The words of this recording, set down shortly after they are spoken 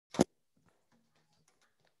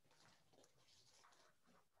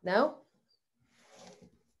Now?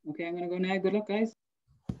 Okay, I'm going to go now. Good luck, guys.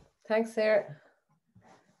 Thanks, Sarah.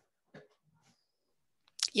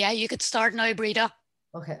 Yeah, you could start now, Brita.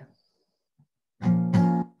 Okay.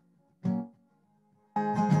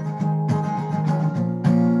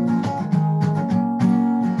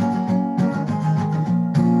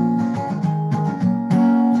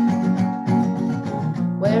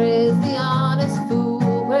 Where is the honest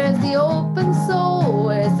fool? Where's the open soul?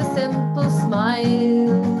 Where's the simple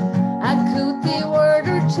smile? A couthie word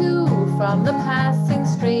or two from the passing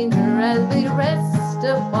stranger as we rest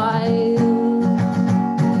a while.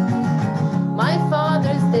 My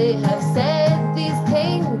fathers, they have said these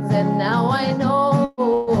things, and now I know.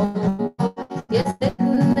 Yes,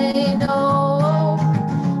 didn't they know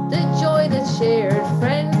the joy that shared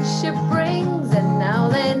friendship brings, and now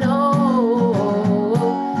they know.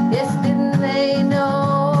 Yes, didn't they know?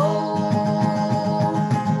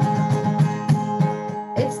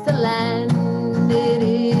 It's the land, it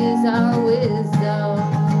is our wisdom.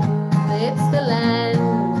 It's the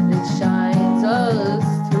land that shines us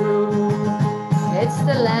through. It's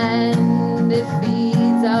the land, it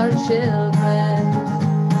feeds our children.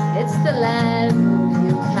 It's the land,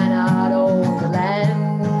 you cannot own the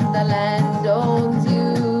land owns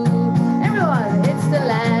you. Everyone, it's the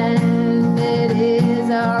land, it is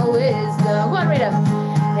our wisdom. Go on, read it.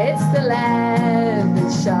 It's the land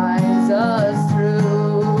that shines us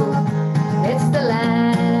through. It's the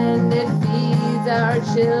land, it feeds our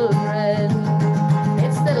children.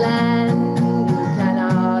 It's the land, you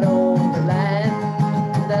cannot own the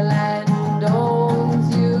land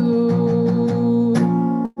owns you.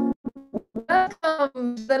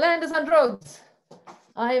 Welcome to The Land is on Drugs.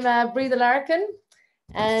 I'm Brita Larkin,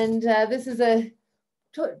 and this is a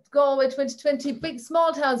Galway 2020 Big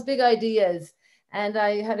Small Towns, Big Ideas. And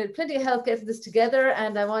I had plenty of help getting this together,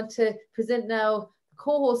 and I want to present now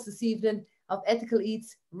co-host this evening of Ethical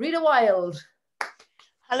Eats, Rita Wild.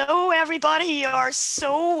 Hello, everybody. You are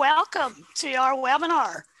so welcome to our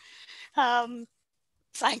webinar.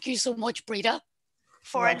 Thank you so much, Brita,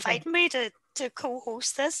 for inviting me to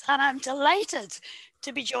co-host this. And I'm delighted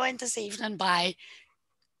to be joined this evening by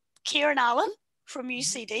Kieran Allen from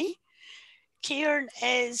UCD. Kieran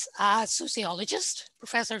is a sociologist,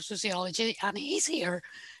 professor of sociology, and he's here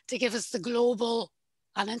to give us the global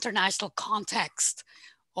and international context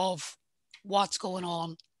of what's going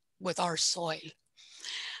on with our soil.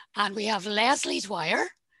 And we have Leslie Dwyer.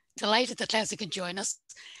 Delighted that Leslie can join us.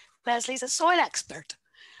 Leslie's a soil expert,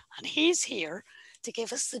 and he's here to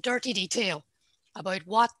give us the dirty detail about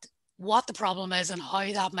what the problem is and how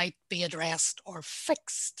that might be addressed or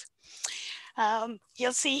fixed.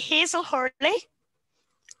 You'll see Hazel Hurley.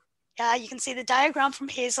 You can see the diagram from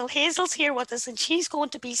Hazel. Hazel's here with us, and she's going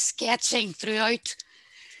to be sketching throughout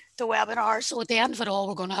the webinar. So at the end of it all,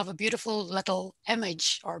 we're going to have a beautiful little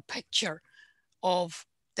image or picture of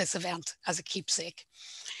this event as a keepsake.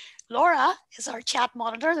 Laura is our chat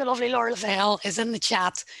monitor. The lovely Laura Lavelle is in the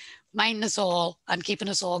chat, minding us all and keeping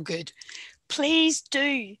us all good. Please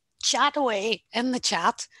do chat away in the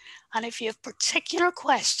chat. And if you have particular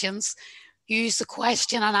questions, use the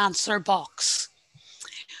question and answer box.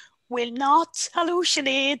 We'll not, hello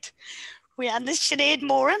Sinead. And this is Sinead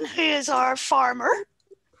Moran, who is our farmer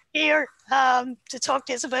here to talk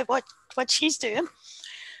to us about what she's doing.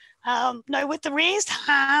 Now with the raised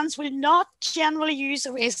hands, we'll not generally use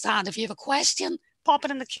the raised hand. If you have a question, pop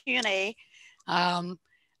it in the Q&A and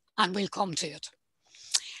we'll come to it.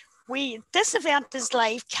 This event is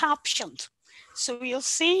live captioned. So you'll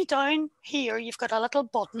see down here, you've got a little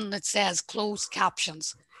button that says closed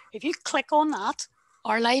captions. If you click on that,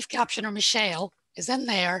 our live captioner, Michelle, is in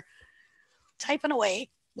there typing away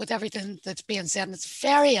with everything that's being said. And it's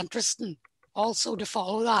very interesting also to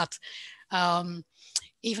follow that,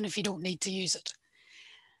 even if you don't need to use it.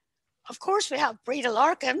 Of course, we have Brita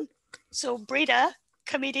Larkin. So Brita,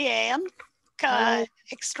 comedian,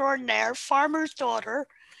 extraordinaire, farmer's daughter,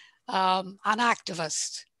 an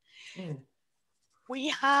activist. We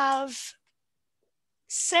have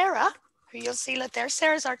Sarah, who you'll see there.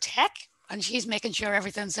 Sarah's our tech, and she's making sure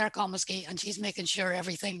everything's Sarah Comiskey, and she's making sure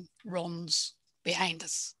everything runs behind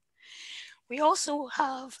us. We also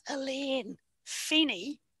have Elaine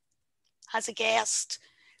Feeney as a guest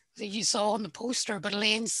that you saw on the poster, but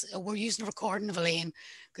we're using a recording of Elaine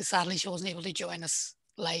because sadly she wasn't able to join us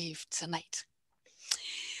live tonight.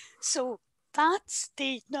 So that's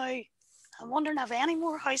now I'm wondering, have any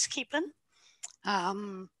more housekeeping?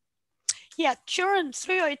 Yeah,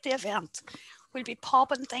 throughout the event, we'll be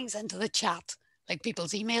popping things into the chat, like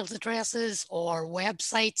people's email addresses or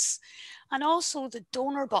websites, and also the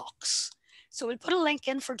donor box. So we'll put a link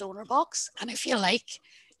in for donor box, and if you like,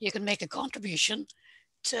 you can make a contribution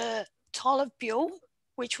to Talamh Bio,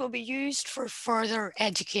 which will be used for further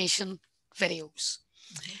education videos.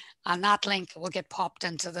 And that link will get popped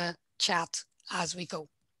into the chat as we go.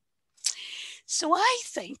 So I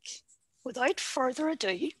think, without further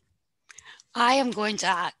ado, I am going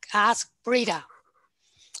to ask Breda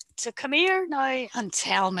to come here now and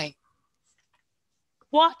tell me,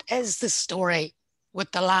 what is the story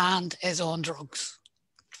with the land is on drugs?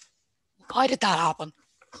 How did that happen?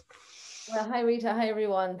 Well, hi Rita, hi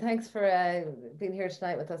everyone. Thanks for being here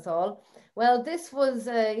tonight with us all. Well, this was,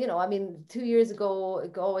 2 years ago,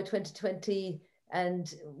 Galway 2020,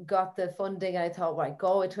 and got the funding. I thought, right,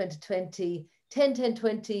 Galway 2020,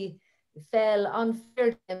 10-10-20 fell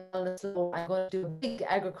unfair time on the slow. I'm going to do a big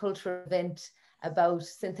agricultural event about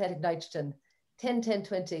synthetic nitrogen,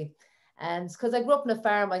 10-10-20. And because I grew up on a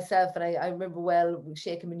farm myself, and I remember well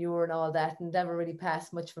shaking manure and all that, and never really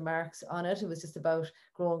passed much remarks on it. It was just about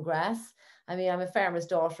growing grass. I mean, I'm a farmer's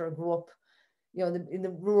daughter, grew up, in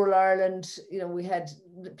the rural Ireland. We had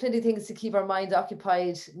plenty of things to keep our mind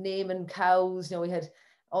occupied, naming cows. We had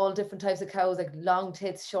all different types of cows, like long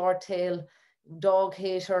tits, short tail, dog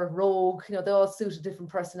hater, rogue. They all suited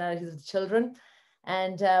different personalities of the children.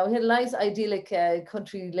 And we had a nice idyllic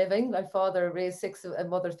country living. My father raised six, and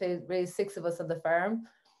mother raised six of us on the farm.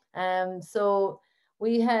 So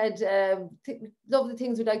we had lovely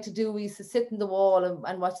things we'd like to do. We used to sit in the wall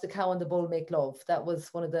and watch the cow and the bull make love. That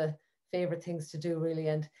was one of the favorite things to do, really.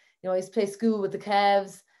 And I used to play school with the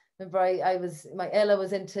calves. Remember, my Ella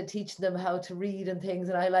was into teaching them how to read and things,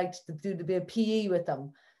 and I liked to do a bit of PE with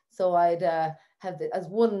them. So I'd as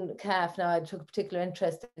one calf now, I took a particular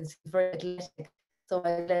interest in. He's very athletic. So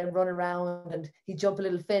I'd let him run around, and he'd jump a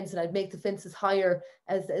little fence, and I'd make the fences higher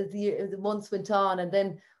as the months went on. And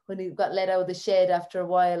then when he got let out of the shed after a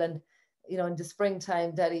while, and in the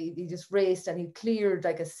springtime, Daddy, he just raced, and he cleared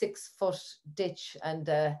like a 6-foot ditch, and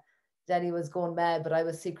Daddy was going mad, but I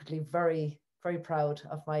was secretly very, very proud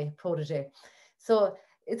of my protege. So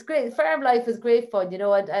it's great. Farm life is great fun, and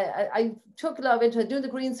I took a lot of interest. I'm doing the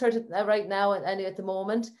green cert right now and at the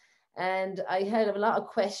moment. And I had a lot of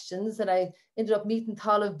questions, and I ended up meeting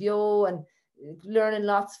Talamh Bio and learning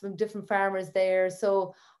lots from different farmers there.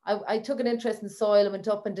 So I took an interest in soil and went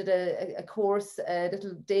up and did a course, a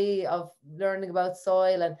little day of learning about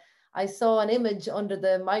soil. And I saw an image under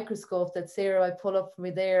the microscope that Sarah might pull up for me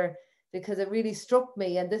there, because it really struck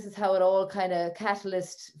me. And this is how it all kind of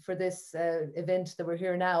catalyst for this event that we're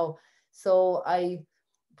here now. So I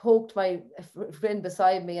poked my friend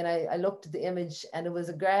beside me, and I looked at the image, and it was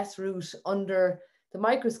a grass root under the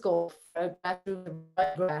microscope, a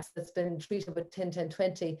grass that's been treated with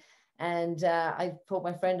 10-10-20. And I poked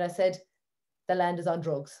my friend, I said, the land is on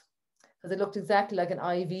drugs, because it looked exactly like an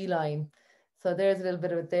IV line. So there's a little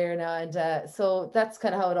bit of it there now. And so that's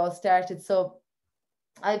kind of how it all started. So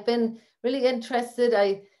I've been really interested.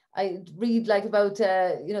 I read like about,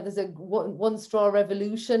 there's a One Straw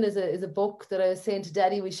Revolution is a book that I was saying to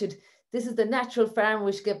Daddy, this is the natural farm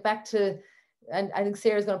we should get back to. And I think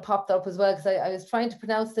Sarah's going to pop that up as well, because I was trying to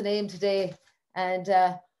pronounce the name today. And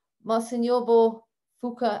Monsignobo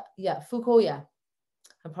Fukuya.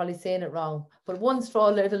 I'm probably saying it wrong, but One Straw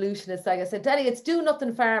Revolution is like, I said, Daddy, it's do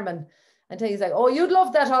nothing farming. And he's like, oh, you'd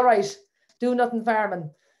love that, all right, do nothing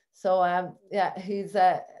farming. So he's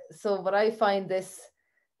but I find this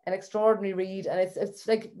an extraordinary read, and it's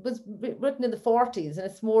like it was written in the 40s, and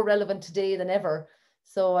it's more relevant today than ever.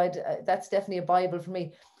 So that's definitely a Bible for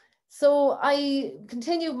me. So I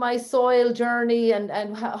continued my soil journey and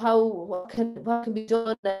what can be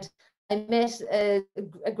done. And I met a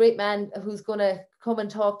great man who's going to come and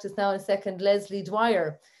talk to us now in a second, Leslie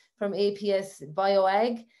Dwyer from APS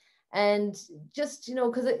BioAg. And just,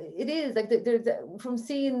 because it is like from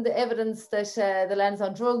seeing the evidence that the land's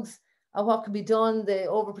on drugs and what can be done, the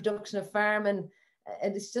overproduction of farming,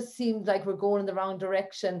 and it's just seemed like we're going in the wrong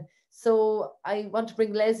direction. So I want to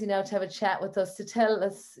bring Leslie now to have a chat with us to tell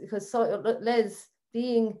us, because Les,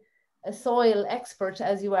 being a soil expert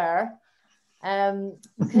as you are, can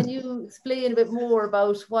you explain a bit more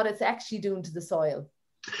about what it's actually doing to the soil?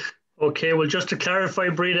 Okay, well, just to clarify,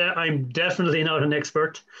 Breda, I'm definitely not an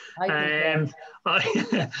expert. I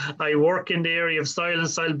work in the area of soil and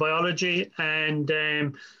soil biology, and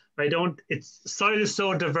soil is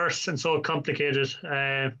so diverse and so complicated.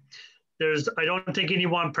 I don't think any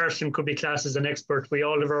one person could be classed as an expert. We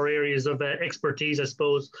all have our areas of expertise, I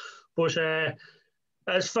suppose. But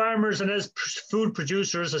as farmers and as food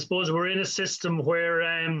producers, I suppose we're in a system where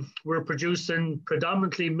we're producing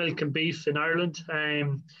predominantly milk and beef in Ireland.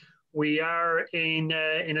 We are in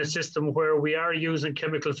a system where we are using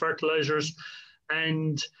chemical fertilizers,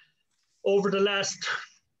 and over the last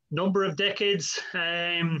number of decades,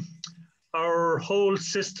 our whole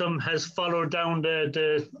system has followed down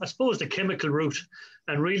I suppose, the chemical route.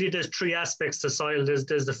 And really, there's three aspects to soil. There's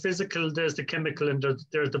the physical, there's the chemical, and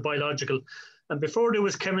there's the biological. And before there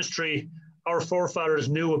was chemistry, our forefathers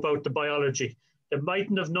knew about the biology. They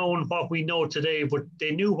mightn't have known what we know today, but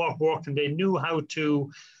they knew what worked, and they knew how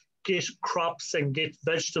to get crops and get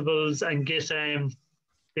vegetables and get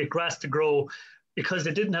grass to grow, because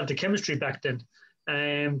they didn't have the chemistry back then.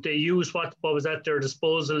 They used what was at their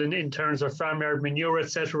disposal in terms of farmyard manure,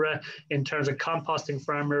 etc., in terms of composting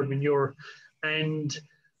farmyard manure. And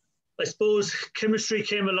I suppose chemistry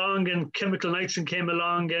came along and chemical nitrogen came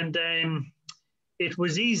along, and it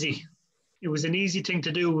was easy. It was an easy thing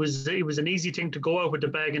to do. It was an easy thing to go out with the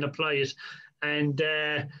bag and apply it. And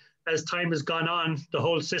as time has gone on, the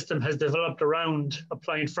whole system has developed around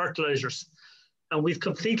applying fertilizers. And we've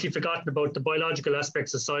completely forgotten about the biological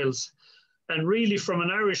aspects of soils. And really, from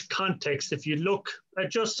an Irish context, if you look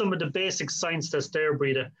at just some of the basic science that's there,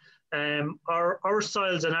 Breda, our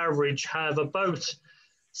soils on average have about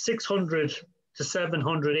 600 to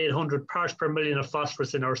 700, 800 parts per million of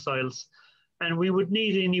phosphorus in our soils. And we would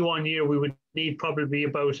need, any one year, we would need probably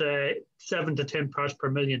about 7 to 10 parts per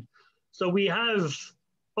million. So we have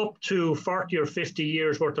up to 40 or 50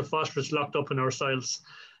 years worth of phosphorus locked up in our soils.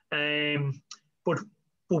 But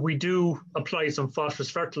we do apply some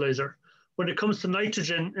phosphorus fertilizer. When it comes to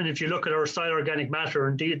nitrogen, and if you look at our soil organic matter,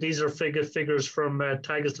 and these are figures from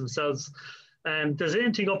Tagus themselves, there's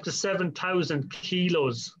anything up to 7,000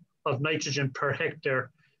 kilos of nitrogen per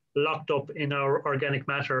hectare locked up in our organic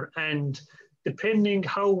matter. And depending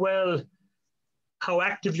how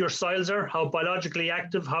active your soils are, how biologically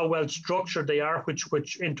active, how well structured they are,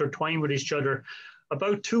 which intertwine with each other,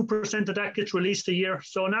 about 2% of that gets released a year.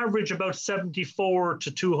 So on average, about 74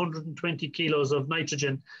 to 220 kilos of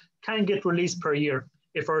nitrogen can get released per year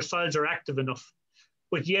if our soils are active enough.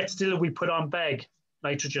 But yet still we put on bag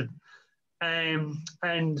nitrogen.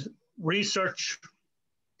 And research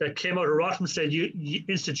that came out of Rothamsted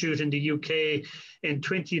Institute in the UK in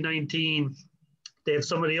 2019, they have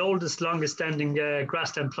some of the oldest, longest standing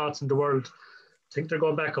grassland plots in the world. I think they're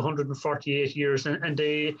going back 148 years. And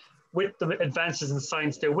they, with the advances in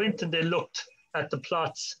science, they went and they looked at the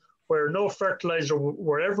plots where no fertilizer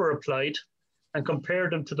were ever applied, and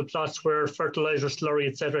compared them to the plots where fertilizer, slurry,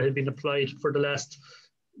 etc., had been applied for the last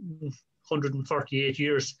 148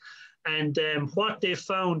 years. And what they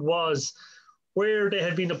found was, where they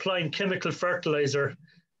had been applying chemical fertilizer,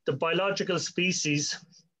 the biological species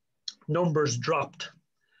numbers dropped.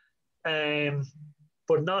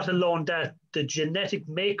 But not alone that, the genetic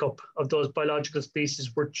makeup of those biological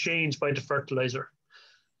species were changed by the fertilizer.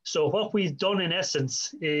 So what we've done in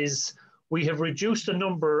essence is we have reduced the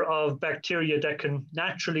number of bacteria that can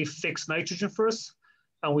naturally fix nitrogen for us.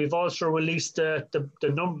 And we've also released the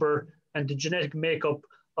number and the genetic makeup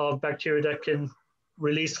of bacteria that can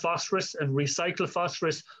release phosphorus and recycle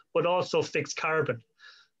phosphorus, but also fix carbon.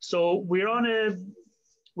 So we're on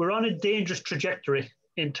a dangerous trajectory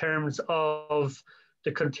in terms of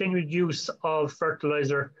the continued use of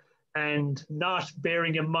fertilizer and not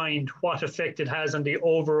bearing in mind what effect it has on the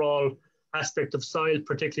overall aspect of soil,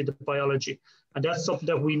 particularly the biology. And that's something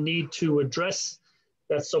that we need to address.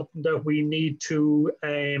 That's something that we need to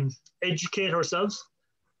educate ourselves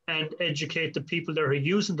and educate the people that are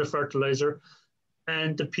using the fertilizer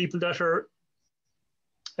and the people that are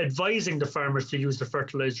advising the farmers to use the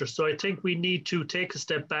fertilizer. So I think we need to take a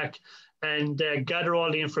step back and gather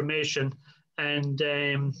all the information and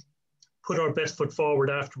put our best foot forward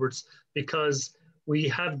afterwards, because we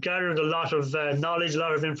have gathered a lot of knowledge, a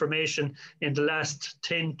lot of information in the last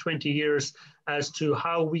 10, 20 years as to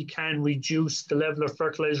how we can reduce the level of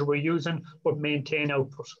fertilizer we're using, but maintain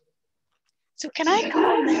output. So can I come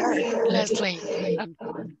on there, Leslie?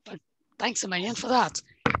 Thanks a million for that.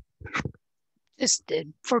 Just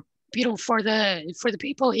for the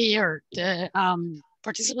people here, the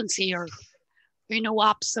participants here who know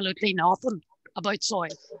absolutely nothing about soil.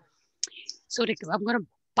 So I'm going to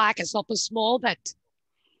back us up a small bit.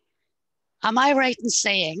 Am I right in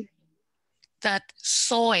saying that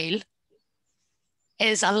soil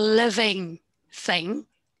is a living thing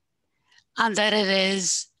and that it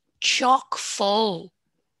is chock full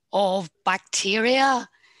of bacteria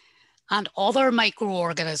and other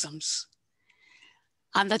microorganisms,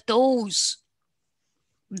 and that those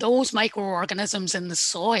microorganisms in the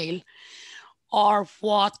soil are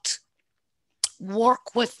what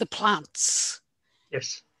work with the plants?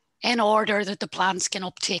 Yes. In order that the plants can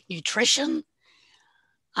uptake nutrition,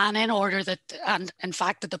 and in order that, and in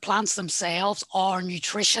fact, that the plants themselves are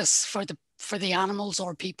nutritious for the animals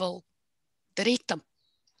or people that eat them.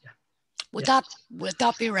 Yeah. Would Yeah.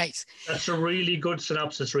 that be right? That's a really good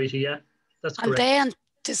synopsis, Rita. Yeah, that's And correct. then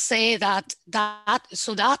to say that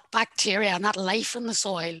bacteria and that life in the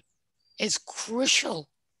soil is crucial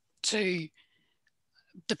to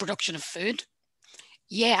the production of food.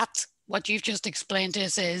 Yet, what you've just explained to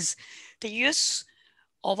us is the use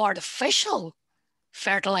of artificial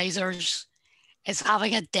fertilizers is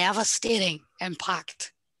having a devastating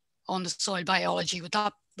impact on the soil biology. Would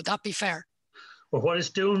that be fair? Well, what it's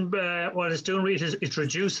doing, Rita, is it's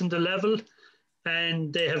reducing the level,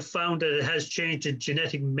 and they have found that it has changed the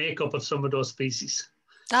genetic makeup of some of those species.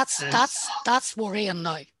 That's worrying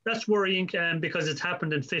now. That's worrying because it's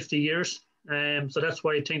happened in 50 years. So that's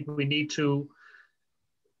why I think we need to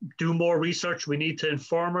do more research. We need to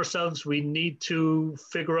inform ourselves. We need to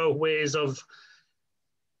figure out ways of,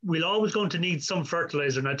 we're always going to need some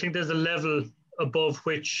fertilizer. And I think there's a level above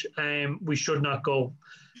which we should not go.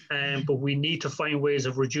 But we need to find ways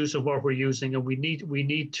of reducing what we're using. And we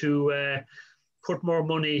need to put more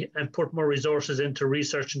money and put more resources into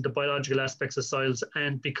researching the biological aspects of soils.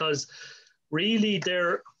 And because really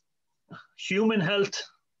they're human health,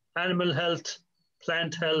 animal health,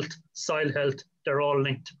 plant health, soil health, they're all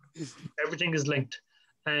linked. Everything is linked.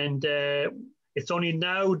 And it's only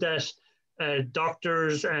now that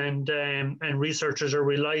doctors and researchers are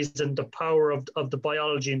realizing the power of the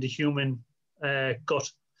biology in the human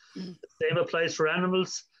gut. The same applies for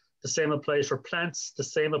animals, the same applies for plants, the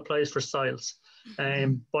same applies for soils.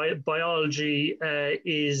 Biology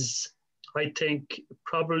is, I think,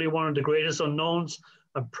 probably one of the greatest unknowns,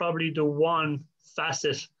 and probably the one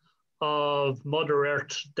facet of Mother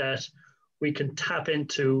Earth that we can tap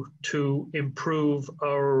into to improve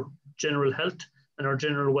our general health and our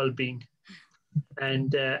general well-being.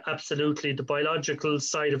 And absolutely, the biological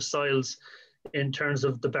side of soils, in terms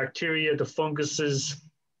of the bacteria, the funguses,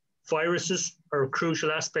 viruses, are a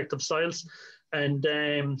crucial aspect of soils. And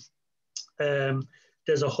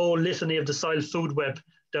there's a whole litany of the soil food web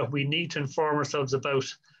that we need to inform ourselves about,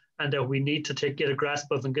 and that we need to get a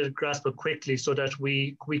grasp of, and get a grasp of quickly, so that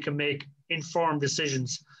we can make informed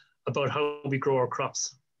decisions about how we grow our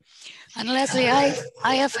crops. And Leslie, I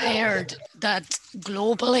have heard that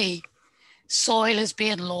globally soil is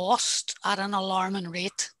being lost at an alarming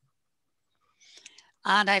rate.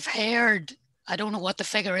 And I've heard, I don't know what the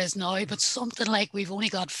figure is now, but something like we've only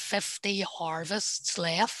got 50 harvests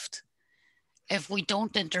left if we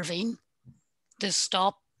don't intervene to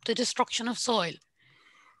stop the destruction of soil.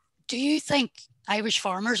 Do you think Irish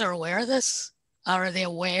farmers are aware of this? Or are they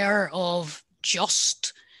aware of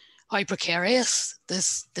just how precarious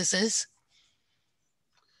this is?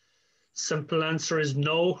 Simple answer is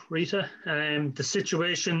no, Rita. The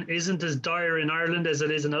situation isn't as dire in Ireland as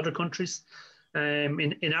it is in other countries.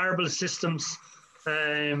 In arable systems,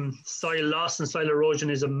 soil loss and soil erosion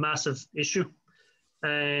is a massive issue.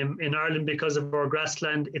 In Ireland, because of our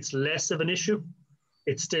grassland, it's less of an issue.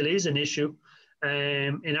 It still is an issue.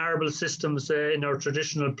 In arable systems, in our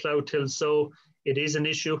traditional plough till sow, it is an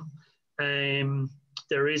issue.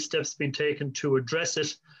 There is steps being taken to address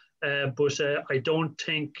it, but I don't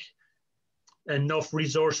think enough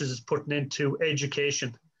resources is put into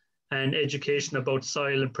education about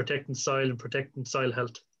soil and protecting soil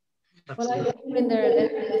health. Absolutely. Well, I came in there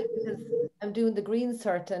because I'm doing the green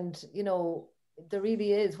cert, and you know, there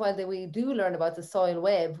really is, while we do learn about the soil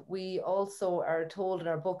web, we also are told in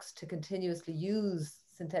our books to continuously use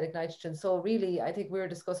synthetic nitrogen. So really, I think we were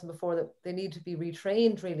discussing before that they need to be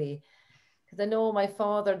retrained, really. Because I know my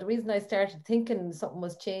father, the reason I started thinking something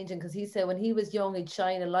was changing, because he said when he was young, he'd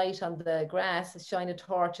shine a light on the grass, shine a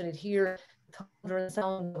torch, and he'd hear the thunder and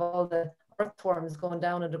sound of all the earthworms going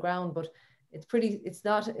down on the ground. But it's pretty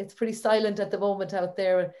silent at the moment out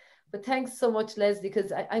there. But thanks so much, Leslie,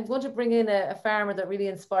 because I'm going to bring in a farmer that really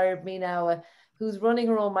inspired me now, who's running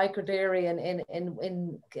her own micro dairy in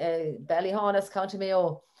Ballyhonus, County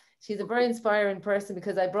Mayo. She's a very inspiring person,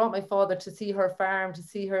 because I brought my father to see her farm, to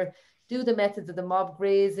see her do the methods of the mob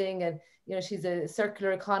grazing, and you know, she's a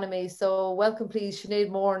circular economy. So welcome, please, Sinead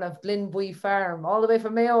Moran of Glenbuy Farm, all the way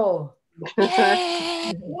from Mayo.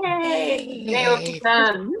 Yay! Yay! Mayo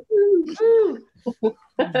fan.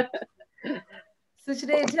 So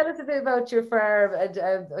Sinead, tell us a bit about your farm and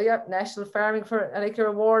National Farming for, I like your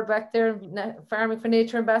award back there, Farming for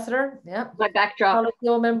Nature Ambassador. Yeah, my backdrop.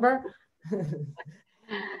 Member.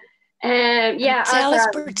 Yeah. Tell us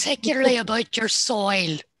particularly about your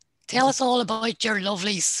soil. Tell us all about your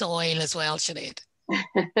lovely soil as well, Sinead.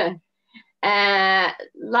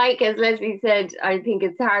 Like as Leslie said, I think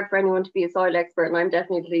it's hard for anyone to be a soil expert, and I'm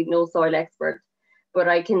definitely no soil expert, but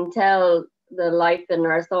I can tell the life in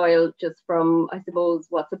our soil just from, I suppose,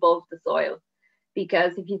 what's above the soil.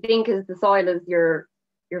 Because if you think as the soil is your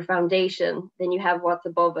foundation, then you have what's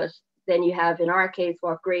above it. Then you have, in our case,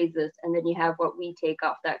 what grazes, and then you have what we take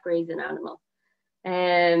off that grazing animal.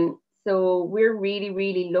 And so we're really,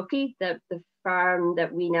 really lucky that the farm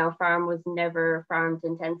that we now farm was never farmed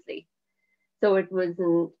intensely. So it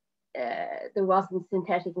wasn't, there wasn't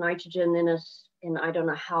synthetic nitrogen in it in I don't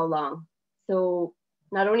know how long. So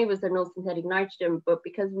not only was there no synthetic nitrogen, but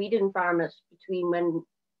because we didn't farm it between when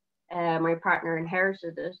my partner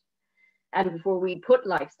inherited it and before we put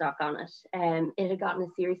livestock on it, it had gotten a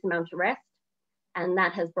serious amount of rest, and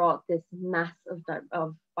that has brought this mass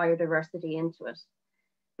of biodiversity into it.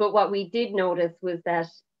 But what we did notice was that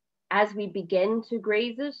as we began to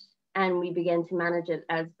graze it and we began to manage it,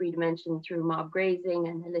 as Breda mentioned, through mob grazing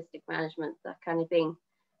and holistic management, that kind of thing,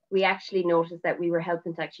 we actually noticed that we were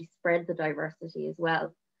helping to actually spread the diversity as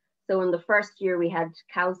well. So in the first year, we had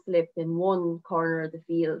cow slip in one corner of the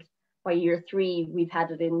field. By year 3, we've had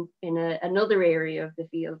it in another area of the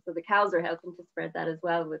field. So the cows are helping to spread that as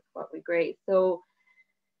well with what we graze. So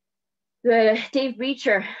the Dave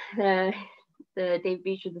Beecher, the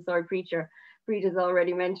soil preacher, Breda's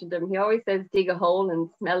already mentioned him. He always says, dig a hole and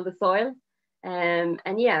smell the soil. And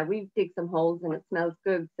yeah, we've dig some holes and it smells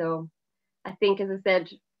good. So I think, as I said,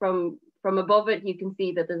 from above it, you can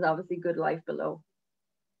see that there's obviously good life below.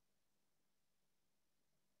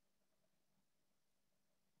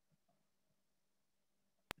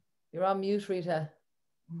 You're on mute, Rita.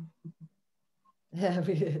 Yeah,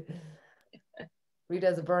 Rita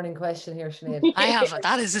has a burning question here, Sinead. I have.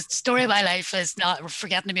 That is the story of my life, is not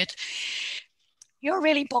forgetting to mute. You're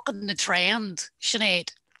really bucking the trend,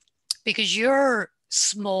 Sinead, because you're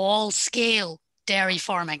small scale dairy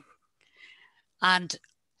farming. And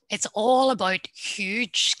it's all about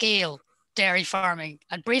huge scale dairy farming.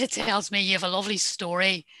 And Breda tells me you have a lovely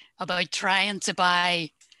story about trying to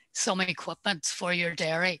buy some equipment for your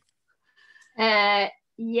dairy.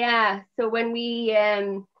 Yeah, so when we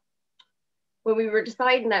were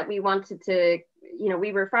deciding that we wanted to,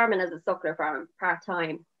 we were farming as a suckler farm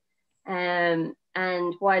part-time, and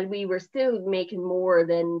while we were still making more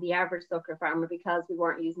than the average suckler farmer because we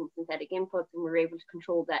weren't using synthetic inputs and we were able to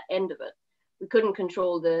control that end of it, we couldn't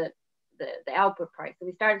control the output price. So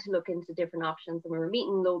we started to look into different options, and we were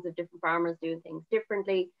meeting loads of different farmers doing things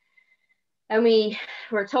differently. And we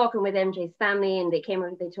were talking with MJ's family, and they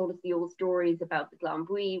told us the old stories about the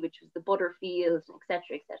Glambui, which was the butter field, et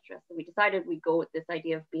cetera, et cetera. So we decided we'd go with this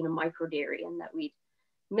idea of being a micro dairy, and that we'd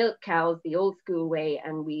milk cows the old school way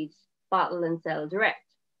and we'd bottle and sell direct.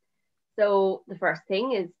 So the first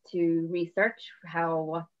thing is to research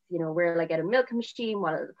where will I get a milking machine?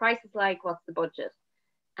 What are the prices like? What's the budget?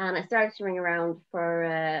 And I started to ring around for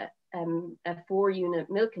a 4-unit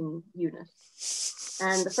milking unit.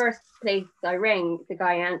 And the first place I rang, the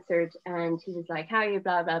guy answered and he was like, how are you,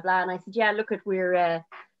 blah, blah, blah. And I said, yeah, look, we're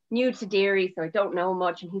new to dairy, so I don't know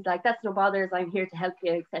much. And he's like, that's no bothers, I'm here to help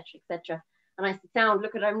you, etc., etc. And I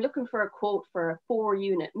said, I'm looking for a quote for a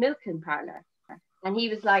 4-unit milking parlour. And he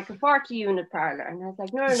was like, a 40-unit parlour. And I was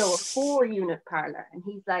like, no, a 4-unit parlour. And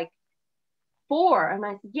he's like, 4? And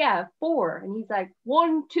I said, yeah, 4. And he's like,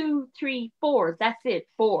 1, 2, 3, 4. That's it,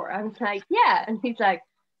 4. I was like, yeah. And he's like,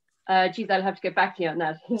 geez, I'll have to get back to you on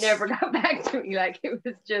that. He never got back to me. Like, it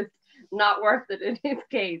was just not worth it in his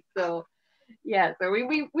case. So yeah, so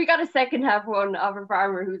we got a second half one of a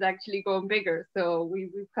farmer who's actually going bigger. So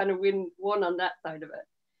we've kind of won on that side of it.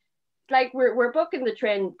 Like we're bucking the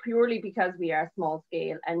trend purely because we are small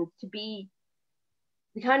scale, and to be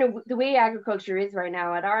the way agriculture is right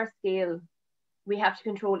now at our scale, we have to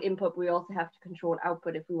control input. We also have to control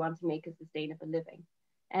output if we want to make a sustainable living.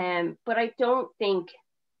 But I don't think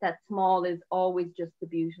that small is always just the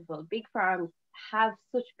beautiful. Big farms have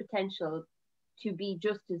such potential to be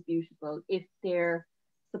just as beautiful if they're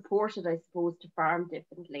supported, I suppose, to farm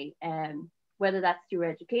differently. Whether that's through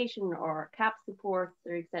education or cap supports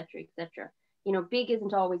or et cetera, et cetera. Big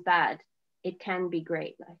isn't always bad. It can be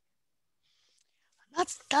great.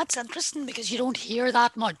 That's interesting, because you don't hear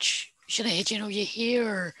that much, Sinead. You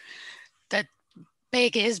hear that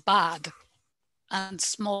big is bad and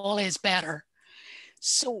small is better.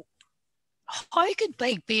 So how could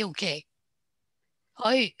big be okay?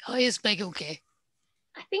 How is big okay?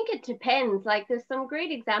 I think it depends. Like, there's some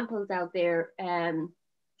great examples out there.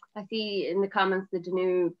 I see in the comments the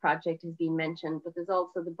Danu project has been mentioned, but there's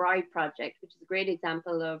also the Bride project, which is a great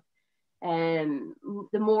example of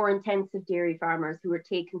the more intensive dairy farmers who are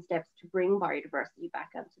taking steps to bring biodiversity back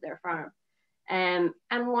onto their farm. And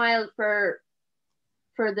while for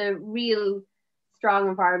the real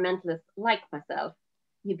strong environmentalists like myself,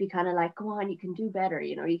 you'd be kind of like, go on, you can do better,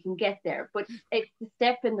 you know, you can get there. But it's a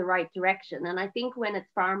step in the right direction. And I think when it's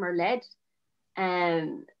farmer led,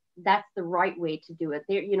 that's the right way to do it.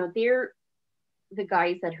 They're the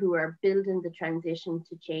guys who are building the transition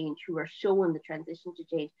to change, who are showing the transition to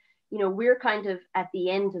change. You know, we're kind of at the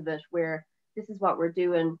end of it, where this is what we're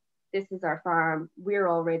doing. This is our farm. We're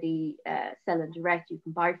already selling direct. You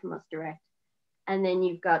can buy from us direct. And then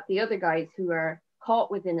you've got the other guys who are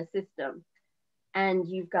caught within a system. And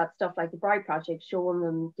you've got stuff like the Bride Project showing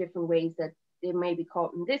them different ways that they may be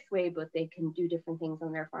caught in this way, but they can do different things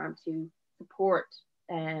on their farm to support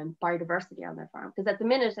biodiversity on their farm. Because at the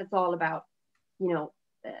minute, it's all about, you know,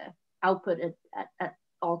 output at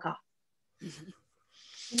all costs.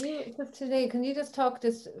 Today, can you just talk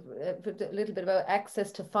just a little bit about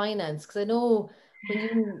access to finance? Because I know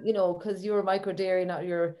when you know, because you're a micro dairy, not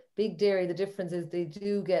your big dairy, the difference is they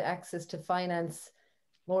do get access to finance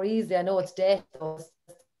more easily. I know it's debt, but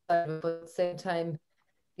at the same time,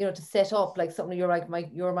 you know, to set up like something your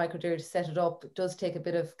micro dairy, to set it up, it does take a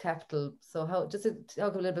bit of capital. So how, just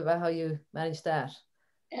talk a little bit about how you manage that.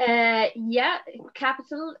 Yeah,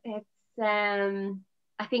 capital. It's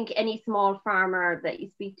I think any small farmer that you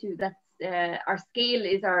speak to, that's our scale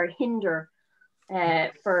is our hinder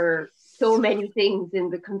for so many things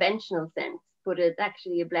in the conventional sense, but it's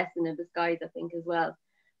actually a blessing in disguise, I think, as well.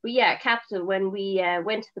 But yeah, capital, when we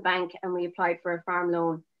went to the bank and we applied for a farm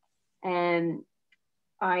loan,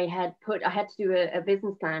 I had to do a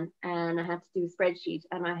business plan, and I had to do a spreadsheet,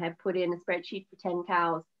 and I had put in a spreadsheet for 10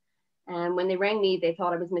 cows. And when they rang me, they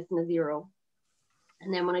thought I was missing a zero.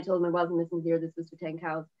 And then when I told them I wasn't missing a zero, this was for 10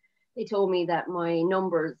 cows, they told me that my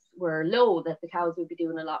numbers were low, that the cows would be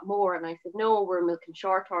doing a lot more. And I said, no, we're milking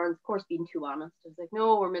shorthorns. Of course, being too honest. I was like,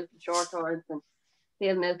 no, we're milking shorthorns and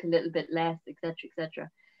they'll milk a little bit less, etc., etc.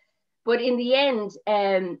 But in the end,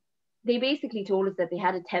 they basically told us that they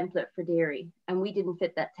had a template for dairy and we didn't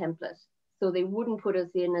fit that template. So they wouldn't put us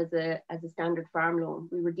in as a standard farm loan.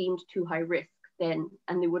 We were deemed too high risk then,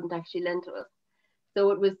 and they wouldn't actually lend to us.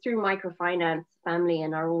 So it was through microfinance, family,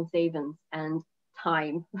 and our own savings and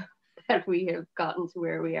time that we have gotten to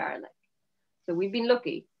where we are. Like, so we've been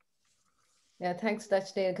lucky. Yeah, thanks for that,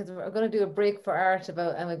 Sinead, because we're going to do a break for art and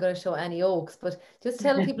we're going to show Annie Oaks. But just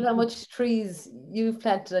tell people how much trees you've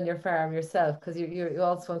planted on your farm yourself, because you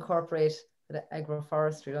also incorporate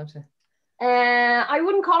agroforestry, don't you? I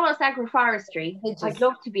wouldn't call us agroforestry. I'd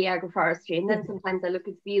love to be agroforestry, and then sometimes I look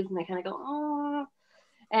at fields and I kind of go, oh.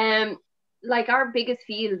 Like our biggest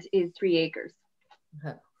field is 3 acres.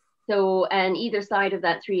 Okay. So, and either side of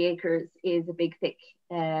that 3 acres is a big thick,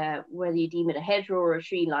 whether you deem it a hedgerow or a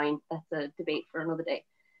tree line, that's a debate for another day.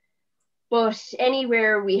 But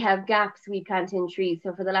anywhere we have gaps, we plant in trees.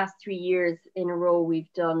 So for the last 3 years in a row,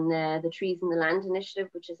 we've done the Trees in the Land initiative,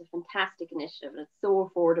 which is a fantastic initiative. And it's so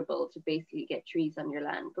affordable to basically get trees on your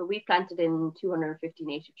land. But we've planted in 250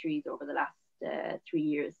 native trees over the last 3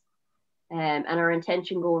 years. And our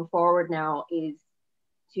intention going forward now is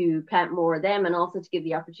to plant more of them, and also to give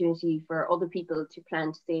the opportunity for other people to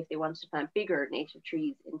plant, say if they want to plant bigger native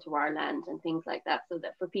trees into our land and things like that, so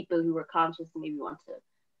that for people who are conscious and maybe want to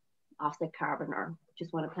offset carbon or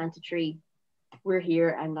just want to plant a tree, we're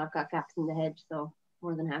here, and I've got gaps in the hedge, so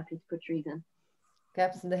more than happy to put trees in.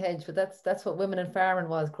 Gaps in the hedge, but that's what women in farming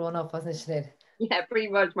was growing up, wasn't it, Sinead? Yeah, pretty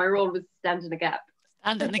much. My role was to stand in the gap.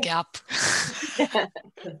 Stand in the gap.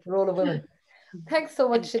 The role of women. Thanks so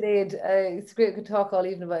much, Sinead. It's great to talk all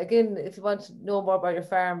evening. But again, if you want to know more about your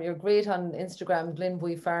farm, you're great on Instagram,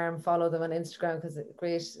 Glenbuoy Farm. Follow them on Instagram because it's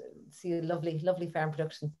great. See a lovely farm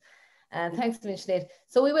production. And thanks to Sinead.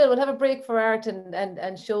 So we'll have a break for art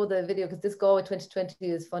and show the video, because this Galway 2020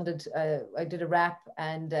 is funded. I did a rap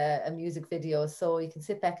and a music video, so you can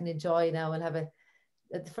sit back and enjoy now and have a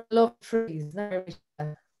love trees.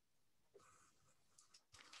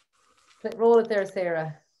 Roll it there,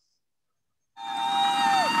 Sarah.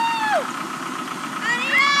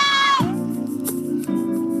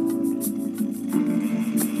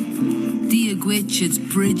 Dear Gwitch, it's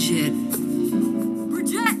Bridget,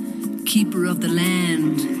 keeper of the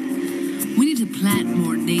land. We need to plant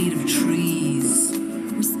more native trees.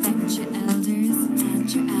 Respect your elders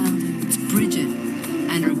and your elders. It's Bridget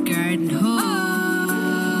and her garden hose.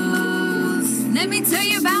 Let me tell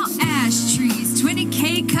you about ash trees.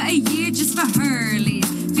 20K cut a year just for Hurley.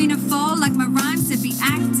 Fianna Fáil, like my rhyme said, be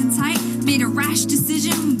acting tight. Made a rash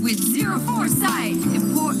decision with zero foresight.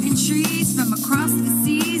 Importing trees from across the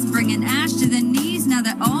seas, bringing ash to their knees. Now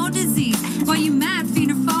they're all diseased. Why you mad,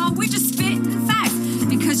 Fianna Fáil? We're just spitting facts.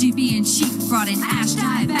 Because you being cheap brought in ash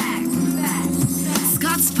dye back.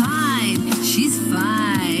 Scott's fine, she's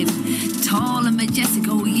fine. Tall and majestic,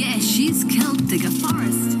 oh yeah, she's Celtic, a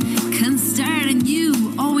forest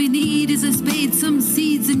years I spade some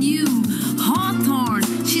seeds in you. Hawthorn,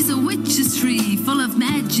 she's a witch's tree, full of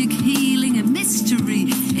magic, healing, and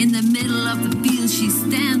mystery. In the middle of the field she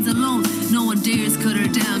stands alone. No one dares cut her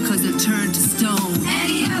down cause they're turned to stone.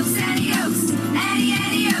 Adios, adios,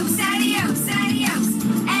 adios, adios, adios,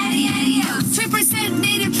 adios. 3%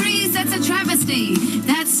 native trees, that's a travesty.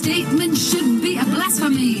 That statement should be a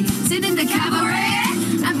blasphemy. Sit in the cabaret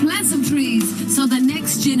and plant some trees so the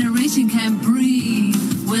next generation can breathe.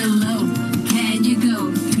 Willow, can you go?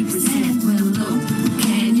 2%. Willow,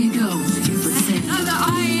 can you go? 2%. Oh, the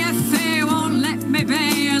IFA won't let me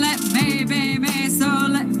be, so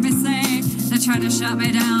let me say. They try to shut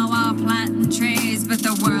me down while planting trees, but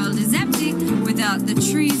the world is empty without the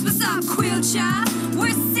trees. What's up, Quilcha?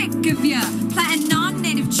 We're sick of ya planting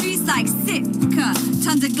non-native trees like Sitka.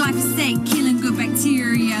 Tons of glyphosate killing good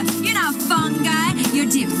bacteria. You're not fungi, you're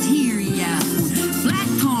diphtheria.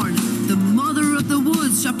 Blackthorn, the mother of the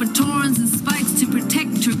woods, chopping thorns and spikes to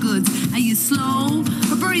protect her goods. Are you slow?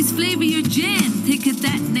 Her berries flavor your gin. Think of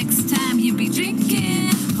that next time you be drinking.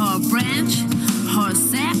 Her branch, her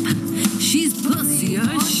sap, she's pussier,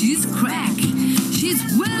 she's crack. She's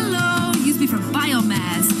willow, use me for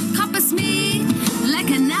biomass. Compass me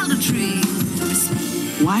like an alder tree.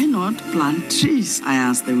 Why not plant trees? I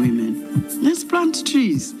asked the women. Let's plant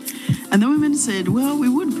trees. And the women said, well, we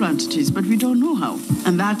would plant trees, but we don't know how.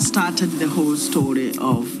 And that started the whole story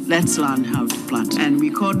of let's learn how to plant. And we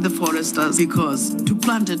called the foresters because to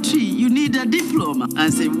plant a tree, you need a diploma. I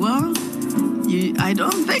said, well, I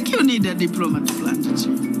don't think you need a diploma to plant a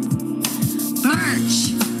tree.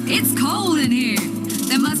 Birch, it's cold in here.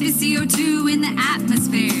 There must be CO2 in the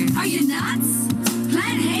atmosphere. Are you nuts?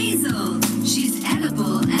 Plant hazel. She's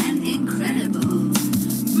edible and incredible.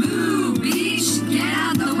 Moo, beach, get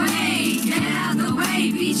out the way. Get out the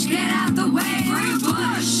way, beach, get out the way. For your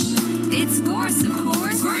bush. It's gorse, of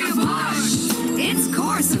course. For your bush. It's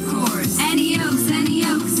coarse, of course. Any oaks, any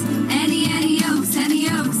oaks. Any oaks, any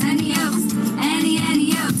oaks, any oaks. Any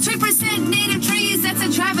oaks. 3% native trees, that's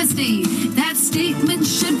a travesty. That statement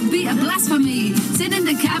should be a blasphemy. Sit in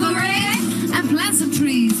the cabaret and plant some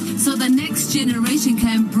trees so the next generation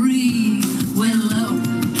can breathe. Willow,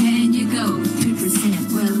 can you go?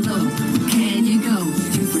 2%. Willow, can you go?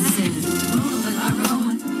 2%. Rolling my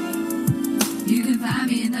rolling. You can find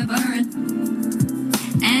me in the burn.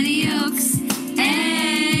 Any oaks,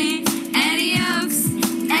 any oaks,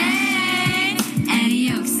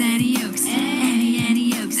 any oaks, any oaks,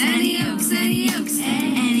 any oaks, any oaks,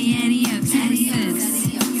 any oaks, any oaks,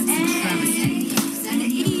 any oaks. And the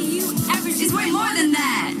EU average is way more than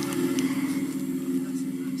that.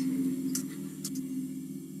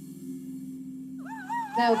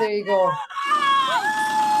 Now there you go.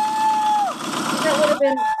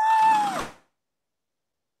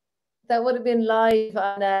 That would have been live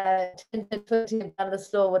on 10 to 20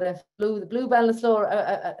 Ballinasloe would have the blue Ballinasloe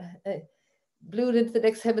blew it into the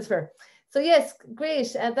next hemisphere. So yes,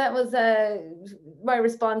 great. And that was my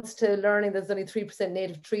response to learning there's only 3%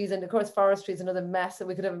 native trees. And of course, forestry is another massive,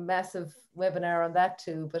 we could have a massive webinar on that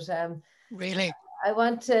too. But really, I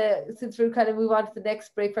want to, since we're kind of move on to the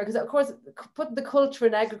next break, because of course, putting the culture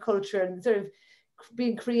in agriculture and sort of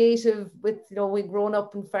being creative with, you know, we've grown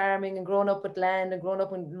up in farming and grown up with land and grown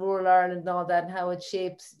up in rural Ireland and all that, and how it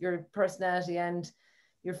shapes your personality and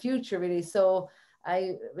your future really. So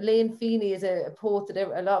Elaine Feeney is a poet that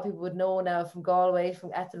a lot of people would know now from Galway,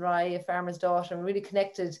 from Athenry, a farmer's daughter, and really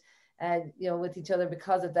connected you know, with each other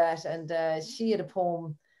because of that. And she had a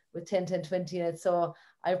poem with 10, 10, 20 in it. So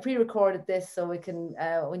I pre-recorded this so we can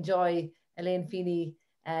enjoy Elaine Feeney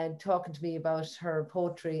talking to me about her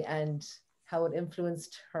poetry and how it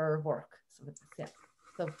influenced her work. So yeah,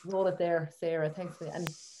 so roll it there, Sarah. Thanks for that. And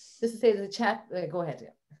just to say the chat, go ahead.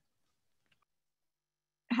 Yeah.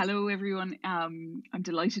 Hello, everyone. I'm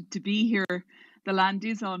delighted to be here. The land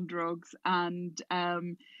is on drugs, and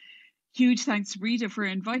huge thanks to Rita for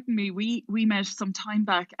inviting me. We met some time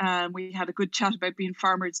back, and we had a good chat about being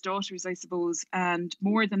farmers' daughters, I suppose. And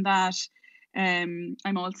more than that,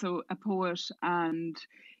 I'm also a poet, and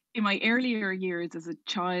in my earlier years as a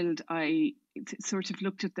child, I sort of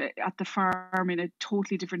looked at the farm in a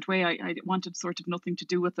totally different way. I wanted sort of nothing to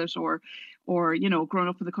do with it, or you know, growing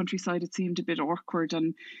up in the countryside, it seemed a bit awkward.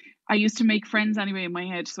 And I used to make friends anyway in my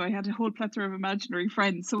head, so I had a whole plethora of imaginary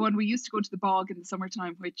friends. So when we used to go to the bog in the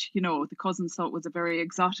summertime, which, you know, the cousins thought was a very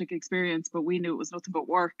exotic experience, but we knew it was nothing but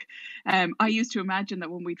work. I used to imagine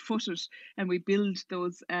that when we'd foot it and we build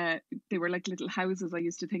those, they were like little houses, I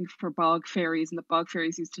used to think, for bog fairies, and the bog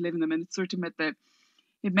fairies used to live in them, and it sort of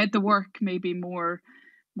made the work maybe more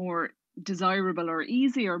desirable or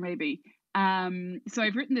easier maybe. So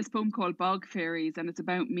I've written this poem called Bog Fairies, and it's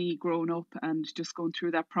about me growing up and just going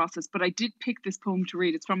through that process. But I did pick this poem to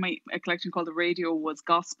read. It's from a collection called The Radio Was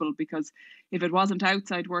Gospel, because if it wasn't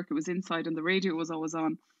outside work, it was inside, and the radio was always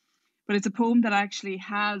on. But it's a poem that actually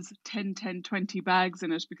has 10, 10, 20 bags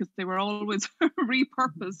in it, because they were always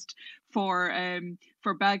repurposed for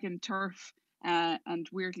bag and turf. And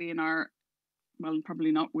weirdly, in our, well,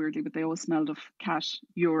 probably not weirdly, but they all smelled of cat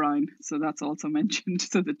urine. So that's also mentioned.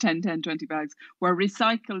 So the 10, 10, 20 bags were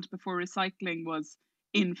recycled before recycling was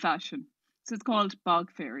in fashion. So it's called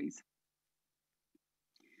Bog Fairies.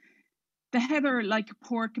 The heather like a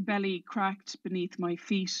pork belly cracked beneath my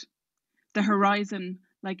feet. The horizon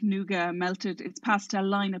like nougat melted its pastel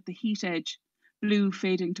line at the heat edge, blue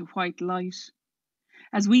fading to white light.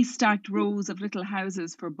 As we stacked rows of little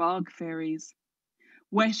houses for bog fairies,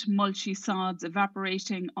 wet mulchy sods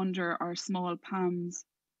evaporating under our small palms.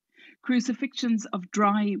 Crucifixions of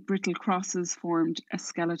dry, brittle crosses formed a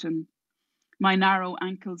skeleton. My narrow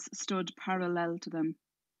ankles stood parallel to them,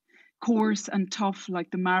 coarse and tough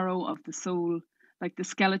like the marrow of the soul, like the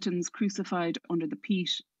skeletons crucified under the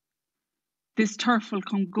peat. This turf will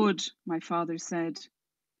come good, my father said,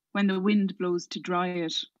 when the wind blows to dry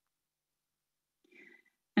it.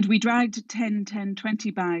 And we dragged 10, 10,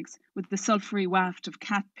 20 bags with the sulphury waft of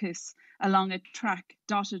cat piss along a track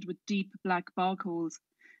dotted with deep black bog holes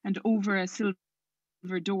and over a silver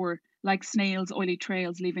door like snails' oily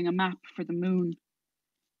trails leaving a map for the moon,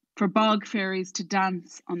 for bog fairies to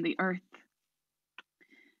dance on the earth.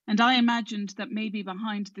 And I imagined that maybe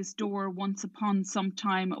behind this door once upon some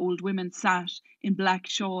time old women sat in black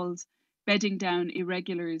shawls, bedding down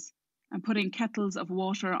irregulars and putting kettles of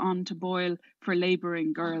water on to boil for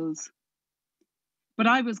labouring girls. But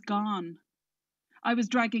I was gone. I was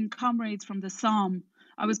dragging comrades from the Somme.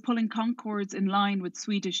 I was pulling concords in line with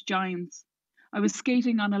Swedish giants. I was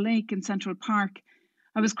skating on a lake in Central Park.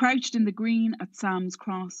 I was crouched in the green at Sam's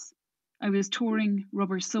Cross. I was touring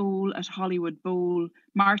Rubber Soul at Hollywood Bowl,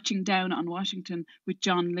 marching down on Washington with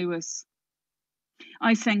John Lewis.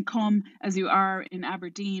 I sang Come As You Are in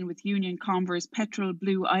Aberdeen with Union Converse, petrol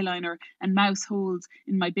blue eyeliner and mouse holes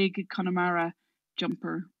in my big Connemara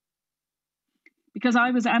jumper. Because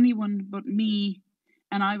I was anyone but me,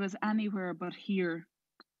 and I was anywhere but here.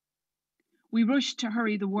 We rushed to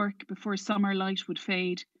hurry the work before summer light would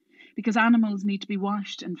fade, because animals need to be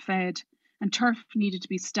washed and fed, and turf needed to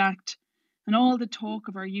be stacked, and all the talk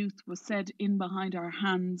of our youth was said in behind our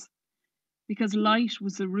hands, because light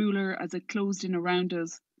was the ruler as it closed in around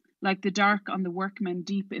us, like the dark on the workmen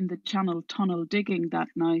deep in the Channel Tunnel digging that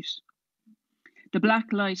night. The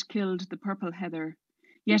black light killed the purple heather,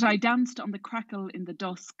 yet I danced on the crackle in the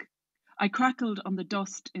dusk. I crackled on the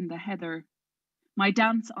dust in the heather. My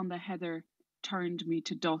dance on the heather turned me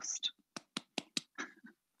to dust.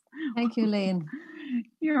 Thank you, Elaine.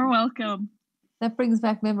 You're welcome. That brings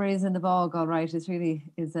back memories in the bog, all right. It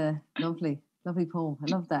really is a lovely poem.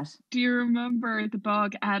 I love that. Do you remember the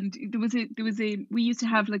bog? And there was a we used to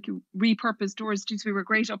have like repurposed doors because we were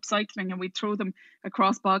great upcycling, and we'd throw them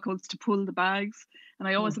across bog holes to pull the bags. And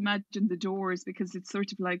I always imagined the doors, because it's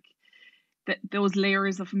sort of like those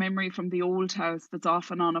layers of memory from the old house that's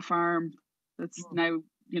often on a farm that's now,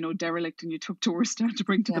 derelict, and you took doors down to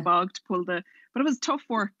bring to the bog to pull but it was tough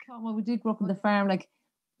work. Well, we did grow up on the farm. Like,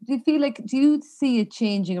 do you see it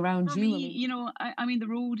changing around For me, I mean, the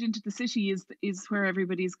road into the city is where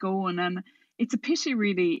everybody's going, and it's a pity,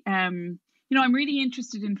 really. I'm really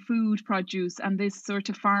interested in food produce and this sort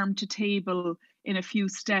of farm to table in a few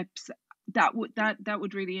steps. That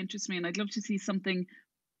would really interest me, and I'd love to see something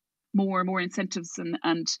more incentives and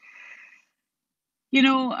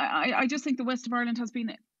I just think the west of Ireland has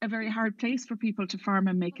been a very hard place for people to farm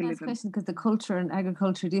and make a living. Because the culture and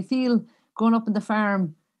agriculture, do you feel growing up in the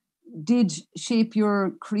farm did shape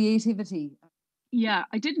your creativity? Yeah,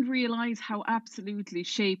 I didn't realise how absolutely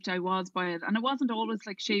shaped I was by it. And it wasn't always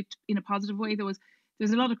like shaped in a positive way.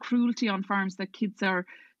 There's a lot of cruelty on farms that kids are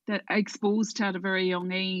exposed to at a very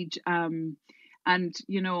young age.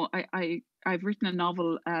 I've written a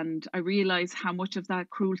novel, and I realise how much of that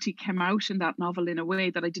cruelty came out in that novel in a way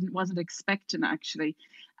that I wasn't expecting, actually.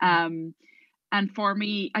 And for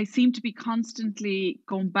me, I seem to be constantly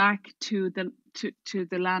going back to the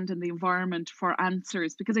land and the environment for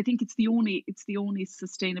answers, because I think it's the only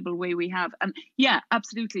sustainable way we have. And yeah,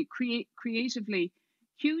 absolutely, creatively,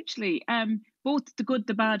 hugely, both the good,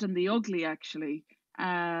 the bad, and the ugly, actually.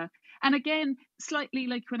 And again, slightly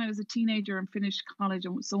like when I was a teenager and finished college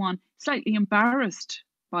and so on, slightly embarrassed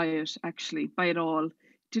by it all.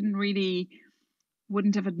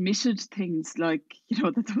 Wouldn't have admitted things like,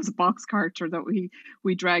 that there was a box cart, or that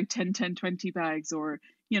we dragged 10, 10, 20 bags, or,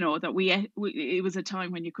 that it was a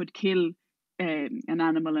time when you could kill an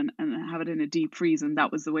animal and have it in a deep freeze, and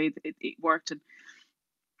that was the way that it worked. And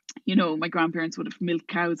my grandparents would have milked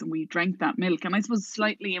cows and we drank that milk, and I was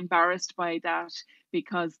slightly embarrassed by that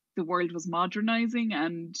because the world was modernizing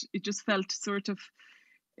and it just felt sort of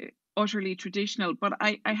utterly traditional. But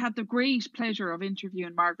I had the great pleasure of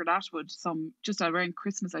interviewing Margaret Atwood just around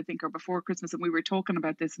Christmas, I think, or before Christmas, and we were talking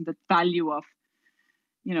about this and the value of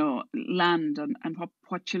land and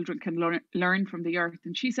what children can learn from the earth.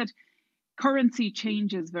 And she said currency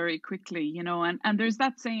changes very quickly, and there's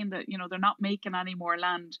that saying that they're not making any more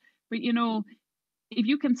land, but if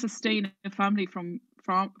you can sustain a family from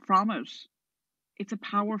it, it's a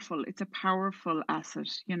powerful asset,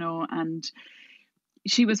 and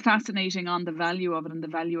she was fascinating on the value of it and the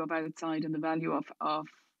value of outside and the value of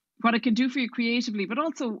what it can do for you creatively, but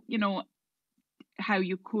also how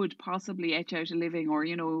you could possibly etch out a living, or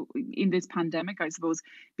in this pandemic, I suppose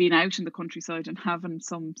being out in the countryside and having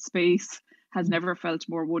some space has never felt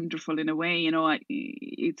more wonderful in a way.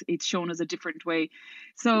 It's shown us a different way.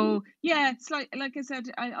 So yeah, it's like I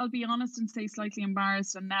said, I'll be honest and say slightly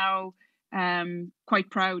embarrassed, and now quite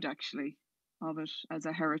proud actually of it as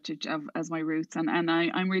a heritage, as my roots, and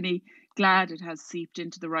I'm really glad it has seeped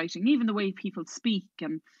into the writing, even the way people speak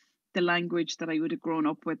and the language that I would have grown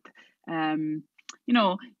up with.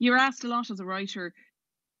 You're asked a lot as a writer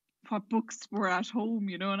what books were at home,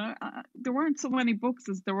 and there weren't so many books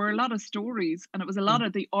as there were a lot of stories, and it was a lot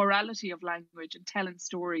of the orality of language and telling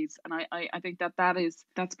stories, and I think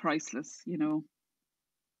that's priceless.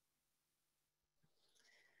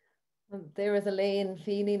 There is Elaine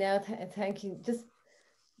Feeney now. Thank you. Just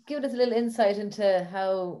give us a little insight into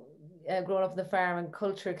how growing up on the farm and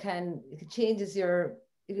culture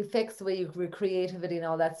it affects the way you creativity and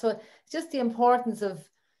all that. So it's just the importance of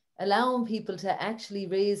allowing people to actually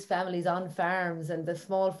raise families on farms, and the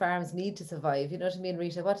small farms need to survive. You know what I mean,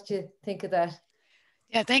 Rita? What did you think of that?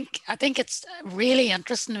 Yeah, I think it's really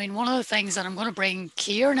interesting. I mean, one of the things that I'm going to bring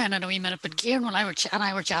Kieran in a wee minute, but Kieran and I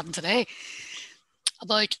were chatting today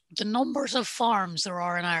about the numbers of farms there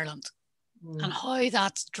are in Ireland and how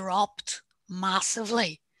that's dropped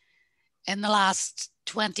massively in the last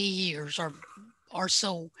 20 years or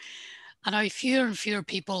so, and how fewer and fewer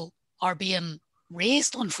people are being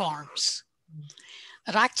raised on farms.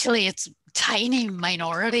 That actually it's a tiny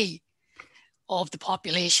minority of the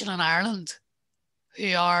population in Ireland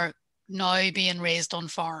who are now being raised on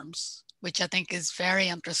farms, which I think is very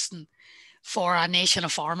interesting for a nation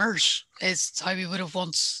of farmers, is how we would have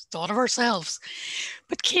once thought of ourselves.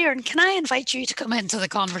 But Kieran, can I invite you to come into the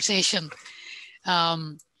conversation?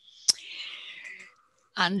 And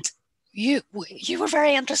you were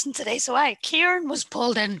very interesting today. So Kieran was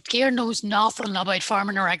pulled in. Kieran knows nothing about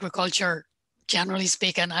farming or agriculture, generally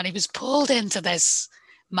speaking, and he was pulled into this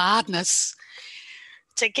madness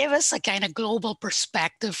to give us a kind of global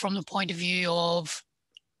perspective from the point of view of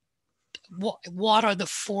what are the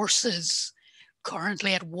forces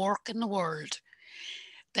currently at work in the world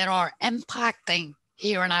that are impacting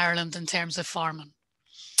here in Ireland in terms of farming.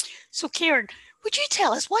 So Kieran, would you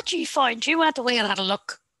tell us what you found? You went away and had a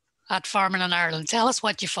look at farming in Ireland. Tell us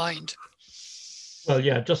what you found. Well,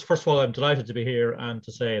 yeah, just first of all, I'm delighted to be here and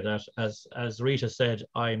to say that, as Rita said,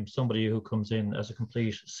 I'm somebody who comes in as a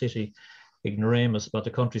complete city ignoramus about the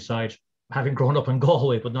countryside, having grown up in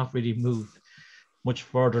Galway, but not really moved much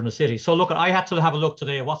further in the city. So look, I had to have a look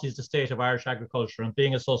today at what is the state of Irish agriculture, and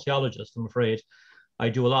being a sociologist, I'm afraid I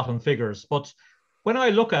do a lot on figures. But when I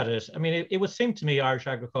look at it, I mean, it would seem to me Irish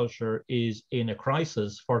agriculture is in a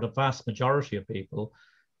crisis for the vast majority of people.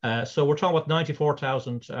 So we're talking about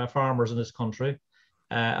 94,000 farmers in this country.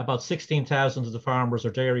 About 16,000 of the farmers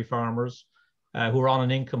are dairy farmers who are on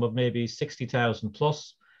an income of maybe 60,000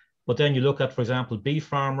 plus. But then you look at, for example, beef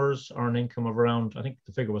farmers earn an income of around, I think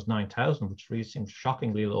the figure was 9,000, which really seems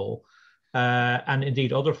shockingly low. And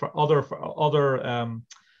indeed, other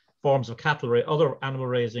forms of cattle, other animal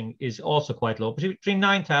raising is also quite low. Between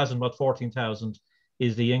 9,000 and about 14,000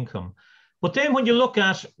 is the income. But then when you look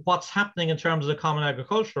at what's happening in terms of the common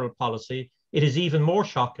agricultural policy, it is even more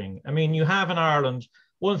shocking. I mean, you have in Ireland,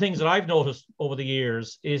 one of the things that I've noticed over the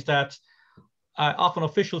years is that often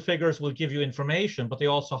official figures will give you information, but they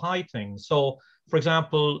also hide things. So, for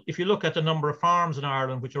example, if you look at the number of farms in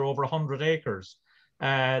Ireland, which are over 100 acres,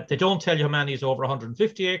 they don't tell you how many is over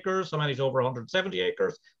 150 acres, how many is over 170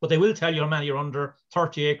 acres, but they will tell you how many are under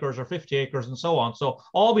 30 acres or 50 acres and so on. So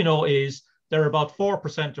all we know is there are about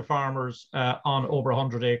 4% of farmers on over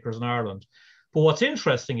 100 acres in Ireland. But what's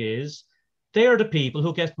interesting is they are the people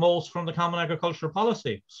who get most from the Common Agricultural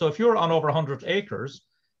Policy. So if you're on over 100 acres,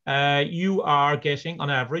 you are getting, on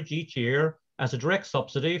average, each year, as a direct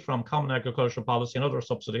subsidy from Common Agricultural Policy and other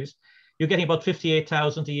subsidies, you're getting about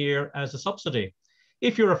 58,000 a year as a subsidy.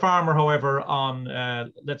 If you're a farmer, however, on,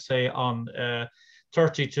 let's say, on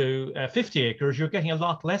 30 to 50 acres, you're getting a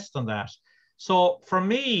lot less than that. So for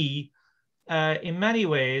me, in many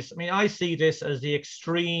ways, I mean, I see this as the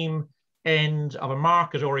extreme end of a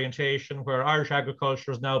market orientation where Irish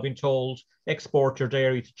agriculture has now been told, export your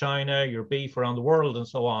dairy to China, your beef around the world, and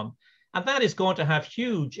so on. And that is going to have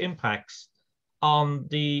huge impacts on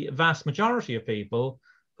the vast majority of people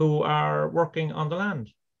who are working on the land.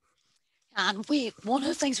 And one of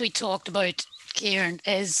the things we talked about, Kieran,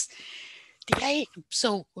 is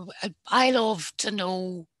so I love to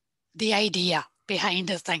know the idea behind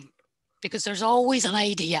a thing, because there's always an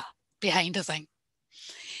idea behind a thing.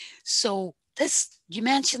 So you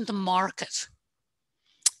mentioned the market,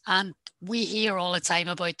 and we hear all the time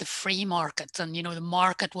about the free market and, you know, the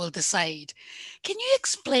market will decide. Can you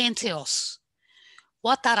explain to us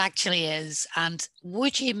what that actually is? And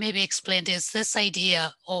would you maybe explain to us this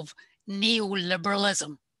idea of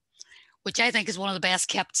neoliberalism, which I think is one of the best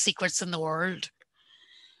kept secrets in the world,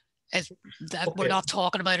 is that we're not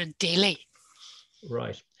talking about it daily.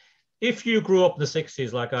 Right. If you grew up in the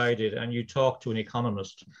 60s like I did and you talked to an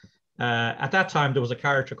economist, at that time there was a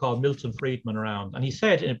character called Milton Friedman around, and he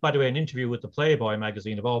said, by the way, an interview with the Playboy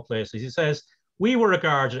magazine of all places, he says, we were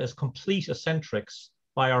regarded as complete eccentrics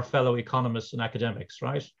by our fellow economists and academics,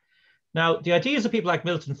 right? Now, the ideas of people like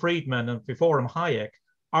Milton Friedman and before him Hayek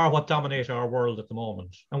are what dominate our world at the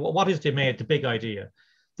moment. And what is the big idea?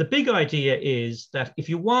 The big idea is that if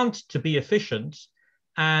you want to be efficient,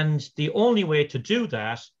 and the only way to do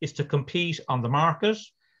that is to compete on the market,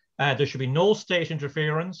 there should be no state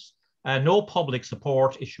interference, no public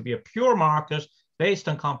support. It should be a pure market based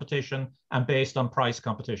on competition and based on price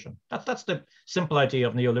competition. That's the simple idea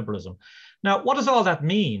of neoliberalism. Now, what does all that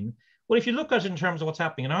mean? Well, if you look at it in terms of what's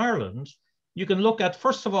happening in Ireland, you can look at,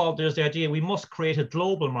 first of all, there's the idea we must create a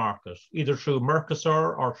global market, either through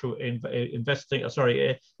Mercosur or through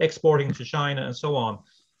exporting to China and so on.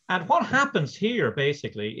 And what happens here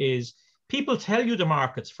basically is people tell you the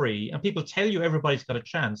market's free and people tell you everybody's got a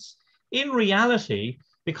chance. In reality,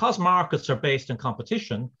 because markets are based on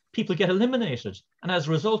competition, people get eliminated. And as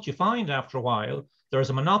a result, you find after a while, there's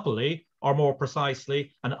a monopoly, or more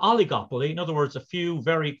precisely, an oligopoly. In other words, a few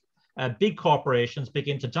very big corporations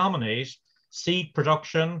begin to dominate seed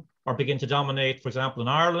production, or begin to dominate, for example, in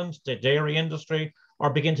Ireland, the dairy industry, or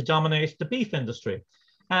begin to dominate the beef industry.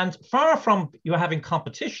 And far from you having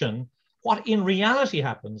competition, what in reality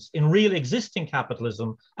happens in real existing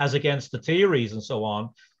capitalism, as against the theories and so on,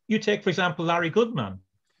 you take, for example, Larry Goodman.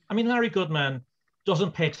 I mean, Larry Goodman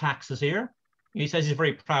doesn't pay taxes here. He says he's a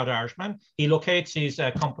very proud Irishman. He locates his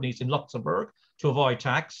companies in Luxembourg to avoid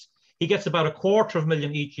tax. He gets about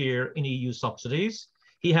 $250,000 each year in EU subsidies.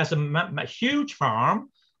 He has a huge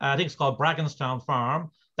farm, I think it's called Bragginstown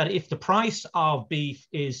Farm, that if the price of beef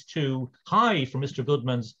is too high for Mr.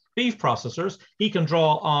 Goodman's beef processors, he can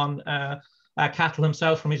draw on cattle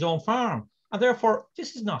himself from his own farm. And therefore,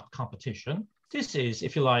 this is not competition. This is,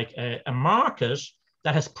 if you like, a market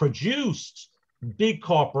that has produced big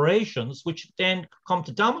corporations, which then come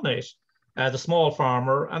to dominate the small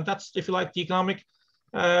farmer. And that's, if you like, the economic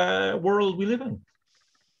world we live in.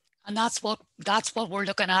 And that's what we're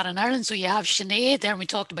looking at in Ireland. So you have Sinead there, and we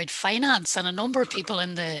talked about finance, and a number of people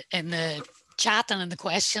in the chat and in the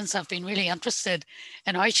questions have been really interested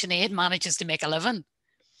in how Sinead manages to make a living.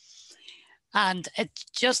 And it's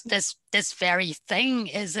just this very thing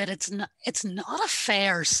is that it's not a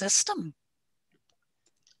fair system.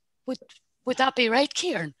 Would that be right,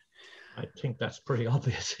 Kieran? I think that's pretty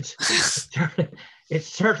obvious. It's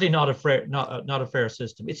certainly not a fair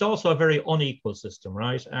system. It's also a very unequal system,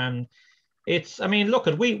 right? And I mean, look,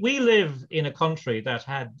 we live in a country that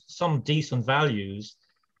had some decent values,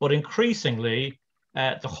 but increasingly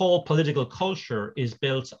the whole political culture is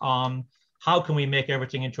built on how can we make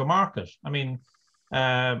everything into a market? I mean,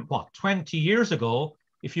 20 years ago,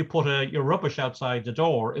 if you put your rubbish outside the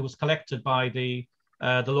door, it was collected by the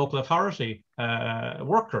local authority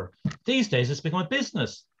worker. These days, it's become a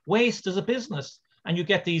business. Waste is a business. And you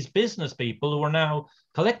get these business people who are now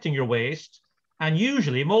collecting your waste. And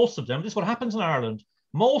usually, most of them, this is what happens in Ireland,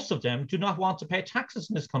 most of them do not want to pay taxes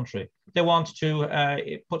in this country. They want to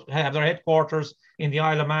have their headquarters in the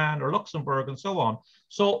Isle of Man or Luxembourg and so on.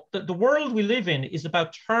 So the world we live in is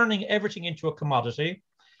about turning everything into a commodity,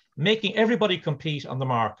 making everybody compete on the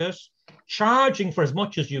market, charging for as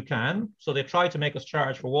much as you can. So they tried to make us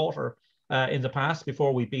charge for water in the past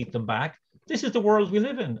before we beat them back. This is the world we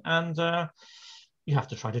live in. And you have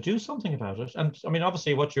to try to do something about it. And I mean,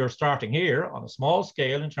 obviously, what you're starting here on a small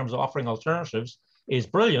scale in terms of offering alternatives is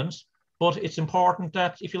brilliant. But it's important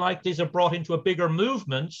that, if you like, these are brought into a bigger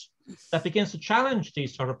movement that begins to challenge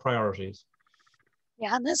these sort of priorities.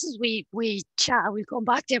 Yeah, and this is we chat. We've gone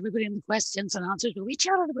back to everybody in the questions and answers, but we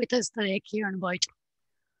chatted about this today, Kieran, about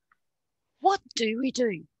what do we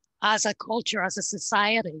do as a culture, as a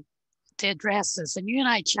society, to address this. And you and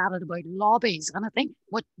I chatted about lobbies, and I think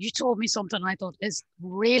what you told me something I thought is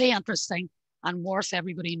really interesting and worth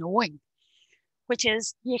everybody knowing, which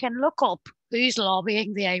is you can look up who's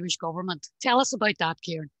lobbying the Irish government. Tell us about that,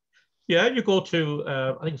 Kieran. Yeah, you go to,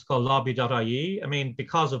 I think it's called lobby.ie. I mean,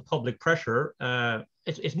 because of public pressure,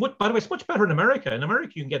 it's much, by the way, it's much better in America. In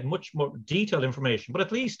America, you can get much more detailed information, but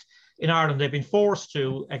at least in Ireland, they've been forced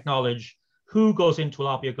to acknowledge who goes in to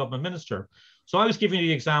lobby a government minister. So I was giving you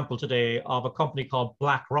the example today of a company called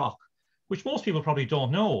BlackRock, which most people probably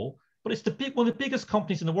don't know, but it's one of the biggest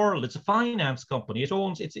companies in the world. It's a finance company.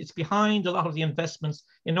 It's behind a lot of the investments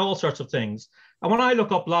in all sorts of things. And when I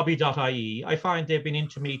look up lobby.ie, I find they've been in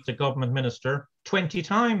to meet the government minister 20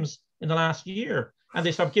 times in the last year. And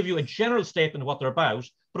they sort of give you a general statement of what they're about,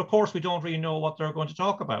 but of course we don't really know what they're going to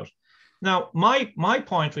talk about. Now, my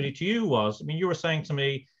point really to you was, I mean, you were saying to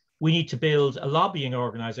me, we need to build a lobbying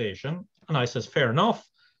organization. And I says, fair enough,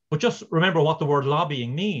 but just remember what the word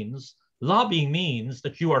lobbying means. Lobbying means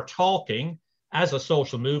that you are talking as a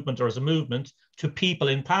social movement or as a movement to people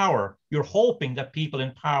in power. You're hoping that people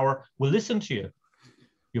in power will listen to you.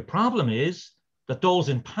 Your problem is that those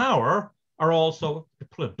in power are also, to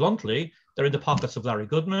put it bluntly, they're in the pockets of Larry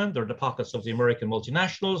Goodman, they're in the pockets of the American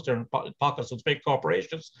multinationals, they're in pockets of big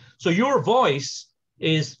corporations. So your voice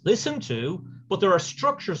is listened to, but there are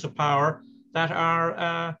structures of power that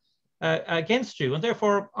are against you. And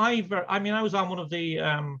therefore, I was on one of the,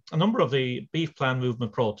 a number of the beef plan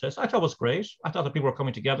movement protests. I thought it was great. I thought that people were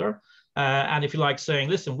coming together. And if you like saying,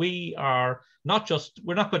 listen, we're not just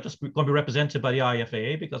going to be represented by the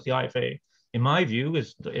IFA, because the IFA, in my view,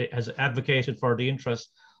 has advocated for the interests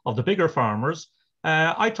of the bigger farmers.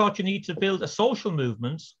 I thought you need to build a social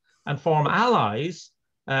movement and form allies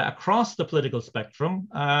across the political spectrum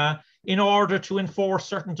in order to enforce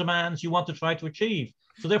certain demands you want to try to achieve.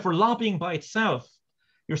 So therefore, lobbying by itself,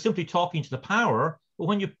 you're simply talking to the power. But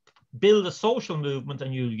when you build a social movement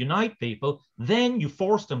and you unite people, then you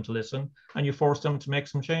force them to listen and you force them to make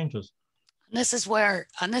some changes. And this is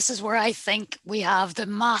where I think we have the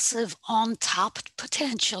massive untapped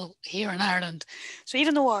potential here in Ireland. So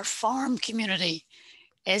even though our farm community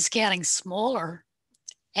is getting smaller,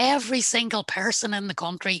 every single person in the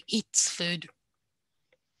country eats food.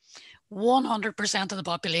 100% of the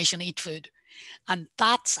population eat food. And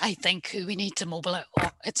that's, I think, who we need to mobilize.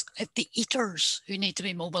 It's the eaters who need to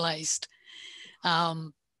be mobilized,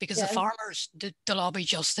 because the farmers, the lobby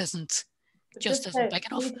just isn't big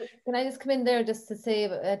enough. Can I just come in there just to say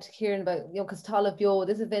to Kieran about, because Talamh Bio,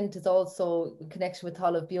 this event is also in connection with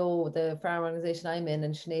Talamh Bio, the farm organisation I'm in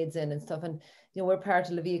and Sinead's in and stuff. And, we're part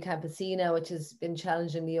of La Via Campesina, which has been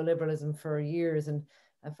challenging neoliberalism for years. And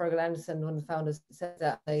Fergal Anderson, one of the founders, said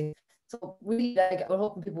that. So really, we're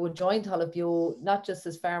hoping people would join Talamh Bio, not just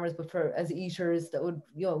as farmers, but as eaters, that would,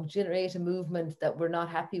 generate a movement that we're not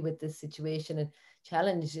happy with this situation and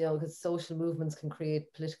challenge, because social movements can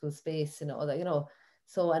create political space and all that,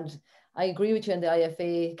 So, and I agree with you on the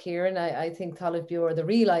IFA, Kieran. I think Talamh Bio are the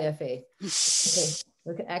real IFA. Okay,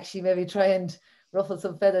 we can actually maybe try and ruffle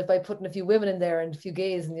some feathers by putting a few women in there and a few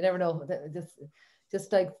gays, and you never know,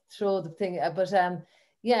 just like throw the thing. But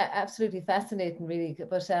yeah, absolutely fascinating, really.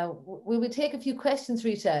 But will we take a few questions,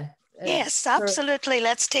 Rita? Yes, absolutely.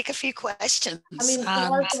 Let's take a few questions. I mean,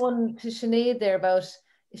 there was one to Sinead there about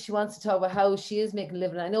if she wants to talk about how she is making a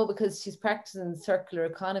living. I know because she's practicing circular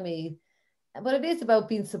economy, but it is about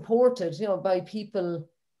being supported, by people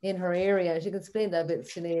in her area. She can explain that a bit,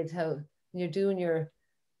 Sinead, how when you're doing your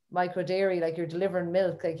micro dairy, like you're delivering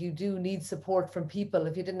milk, like you do need support from people.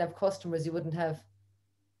 If you didn't have customers, you wouldn't have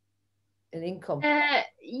an income.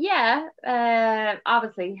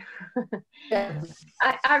 Obviously.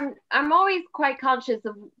 I'm always quite conscious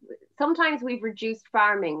of, sometimes we've reduced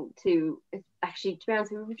farming to, actually, to be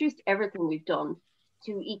honest, we've reduced everything we've done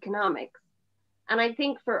to economics. And I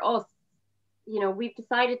think for us, we've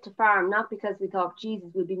decided to farm not because we thought, Jesus,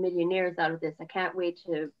 we'll be millionaires out of this. I can't wait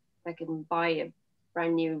to, I can buy a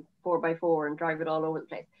brand new 4x4 and drive it all over the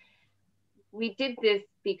place. We did this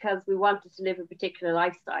because we wanted to live a particular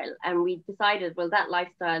lifestyle, and we decided, well, that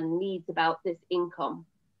lifestyle needs about this income,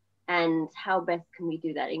 and how best can we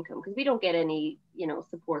do that income? Because we don't get any,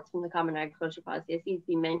 supports from the Common Agricultural Policy, as it's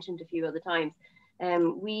been mentioned a few other times.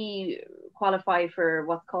 We qualify for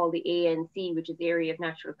what's called the ANC, which is Area of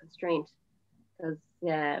Natural Constraint, because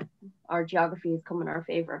our geography has come in our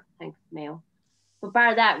favor, thanks to Mayo. But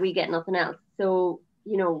bar that, we get nothing else. So,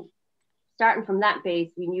 you know, starting from that base,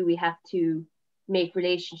 we knew we had to make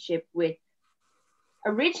relationship with,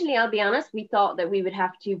 originally, I'll be honest, we thought that we would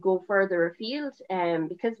have to go further afield,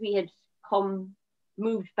 because we had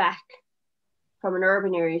moved back from an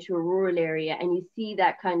urban area to a rural area, and you see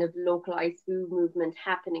that kind of localized food movement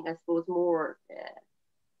happening, I suppose, more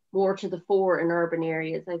to the fore in urban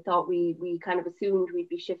areas. I thought we kind of assumed we'd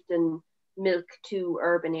be shifting milk to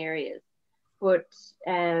urban areas, but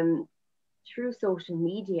through social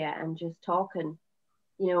media and just talking,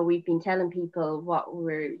 you know, we've been telling people what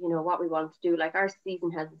we want to do. Like, our season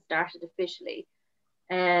hasn't started officially,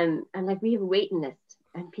 and like, we have a waiting list.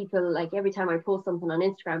 And people, like, every time I post something on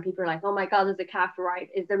Instagram, people are like, oh my God, there's a calf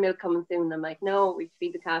arrived. Is there milk coming soon? And I'm like, no, we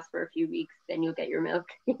feed the calves for a few weeks, then you'll get your milk,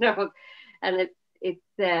 you know. And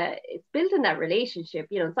it's building that relationship,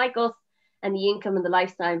 you know. It's like us and the income and the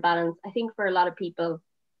lifestyle balance. I think for a lot of people,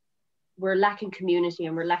 we're lacking community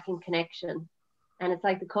and we're lacking connection. And it's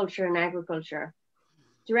like the culture in agriculture.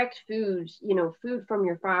 Direct food, you know, food from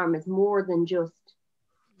your farm is more than just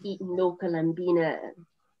eating local and being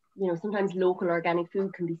you know, sometimes local organic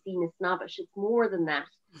food can be seen as snobbish. It's more than that.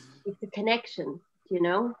 It's a connection, you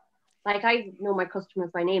know. Like, I know my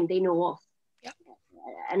customers by name, they know us. Yep.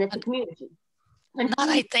 And it's a community. And that,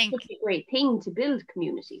 I think, it's a great thing to build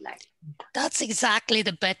community. Like, that's exactly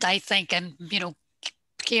the bit, I think. And, you know,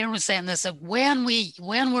 Kieran was saying this, that when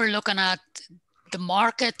we're looking at the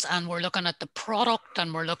market and we're looking at the product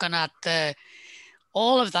and we're looking at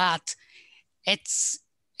all of that,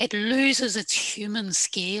 it loses its human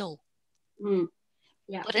scale.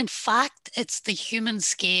 Yeah. But in fact, it's the human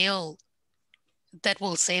scale that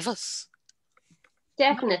will save us.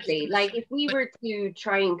 Definitely. Like, if we were to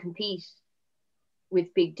try and compete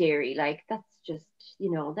with big dairy, like, that's just, you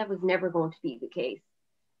know, that was never going to be the case.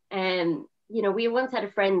 And, you know, we once had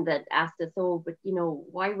a friend that asked us, oh, but, you know,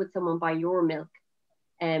 why would someone buy your milk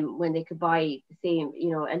when they could buy the same, you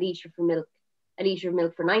know, a litre of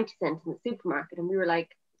milk for 90 cents in the supermarket? And we were like,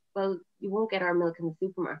 well, you won't get our milk in the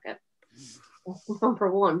supermarket. That's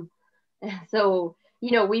number one. So,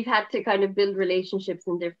 you know, we've had to kind of build relationships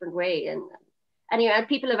in different way. And anyway,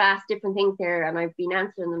 people have asked different things there, and I've been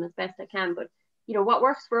answering them as best I can. But, you know, what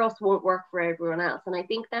works for us won't work for everyone else. And I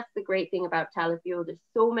think that's the great thing about Talamh. There's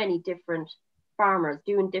so many different farmers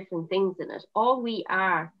doing different things in it. All we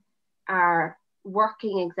are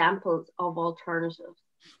working examples of alternatives.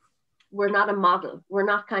 We're not a model. We're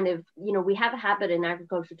not kind of, you know, we have a habit in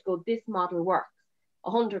agriculture to go, this model works.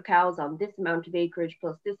 100 cows on this amount of acreage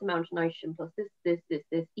plus this amount of nitrogen plus this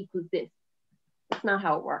equals this. That's not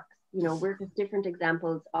how it works. You know, we're just different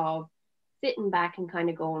examples of sitting back and kind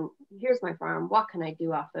of going, here's my farm. What can I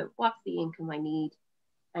do off it? What's the income I need?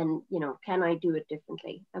 And, you know, can I do it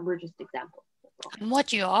differently? And we're just examples. And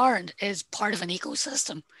what you are is part of an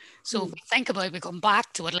ecosystem. So if we think about, we come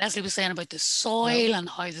back to what Leslie was saying about the soil and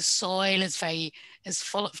how the soil is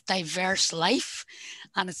full of diverse life.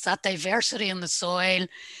 And it's that diversity in the soil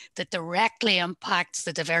that directly impacts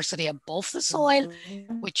the diversity above the soil,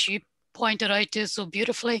 which you pointed out to so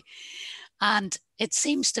beautifully. And it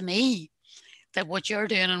seems to me that what you're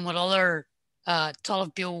doing and what other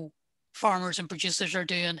Talamh bio farmers and producers are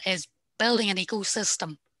doing is building an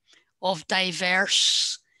ecosystem of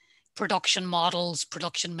diverse production models,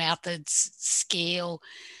 production methods, scale.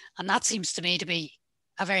 And that seems to me to be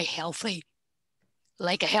a very healthy,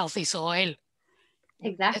 like a healthy soil.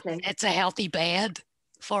 Exactly. It's a healthy bed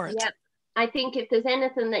for it. Yeah. I think if there's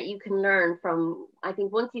anything that you can learn from, I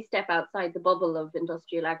think once you step outside the bubble of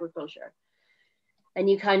industrial agriculture and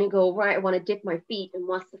you kind of go, right, I want to dip my feet, and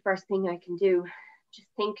what's the first thing I can do? Just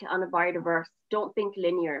think on a biodiverse. Don't think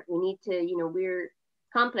linear. We need to, you know, we're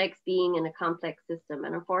complex being in a complex system,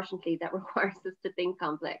 and unfortunately that requires us to think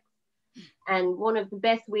complex. And one of the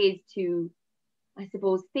best ways to, I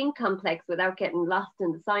suppose, think complex without getting lost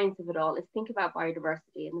in the science of it all is think about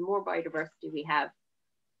biodiversity. And the more biodiversity we have,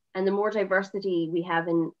 and the more diversity we have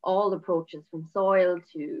in all approaches, from soil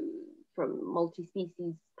to from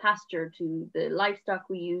multi-species pasture to the livestock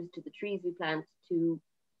we use to the trees we plant to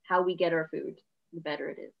how we get our food, the better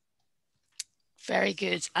it is. Very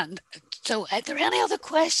good. And so are there any other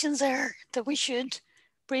questions there that we should,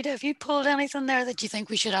 Brita, have you pulled anything there that you think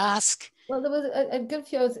we should ask? Well, there was a good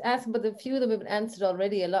few I was asking, but a few of them have been answered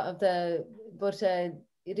already, a lot of but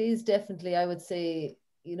it is definitely, I would say,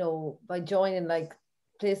 you know, by joining like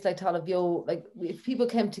place like Talamh Bio, like if people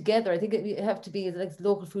came together, I think it have to be like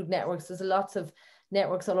local food networks. There's lots of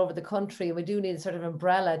networks all over the country. We do need a sort of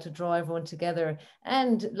umbrella to draw everyone together.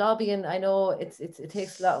 And lobbying, I know it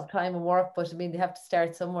takes a lot of time and work, but I mean, they have to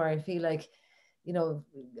start somewhere. I feel like, you know,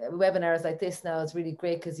 webinars like this now is really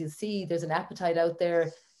great because you see there's an appetite out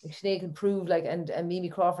there. Sinead can prove, like, and Mimi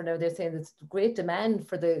Crawford now, they're saying there's great demand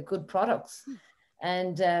for the good products.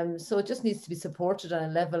 And so it just needs to be supported on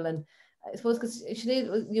a level. And I suppose because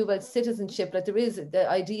Sinead, you about citizenship, like there is the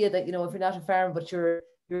idea that, you know, if you're not a farmer, but you're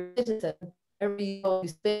a citizen, every euro you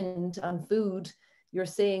spend on food, you're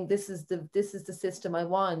saying this is the system I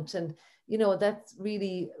want. And, you know, that's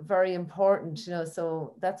really very important, you know,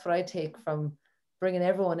 so that's what I take from bringing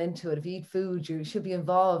everyone into it. If you eat food, you should be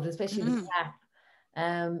involved, especially the CAP.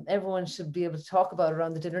 Everyone should be able to talk about it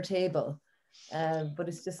around the dinner table. But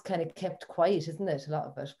it's just kind of kept quiet, isn't it? A lot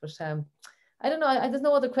of it. But I don't know. There's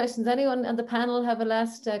no other questions. Anyone on the panel have a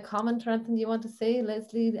last comment or anything you want to say?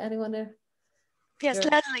 Leslie, anyone there? Yes,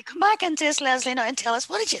 Leslie, come back into this, Leslie, now and tell us,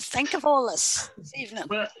 what did you think of all this evening?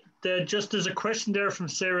 Well, just there's a question there from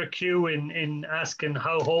Sarah Q in asking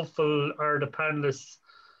how hopeful are the panelists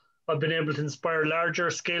of being able to inspire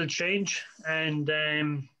larger scale change, and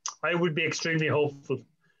I would be extremely hopeful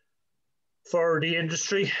for the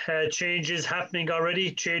industry. Change is happening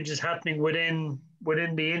already. Change is happening within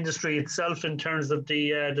the industry itself in terms of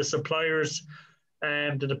the suppliers.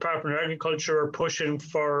 The Department of Agriculture are pushing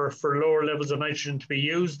for lower levels of nitrogen to be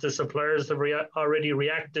used. The suppliers have already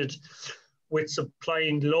reacted with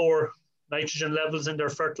supplying lower nitrogen levels in their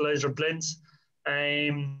fertilizer blends.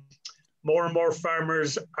 More and more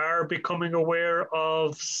farmers are becoming aware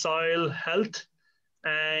of soil health.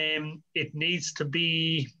 It needs to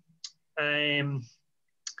be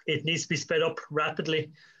sped up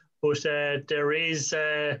rapidly, but there is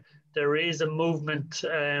a movement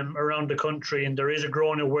around the country, and there is a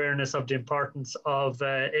growing awareness of the importance of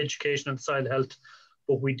education and soil health.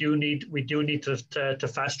 But we do need to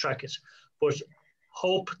fast track it. But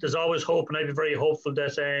hope, there's always hope, and I'd be very hopeful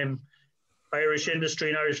that Irish industry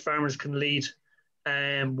and Irish farmers can lead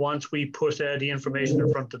once we put the information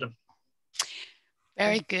in front of them.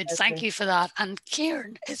 Very good. Thank you for that. And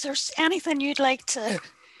Kieran, is there anything you'd like to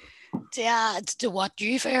add to what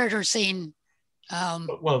you've heard or seen?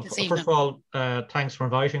 Well, first of all, thanks for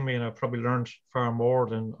inviting me, and I've probably learned far more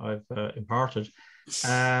than I've imparted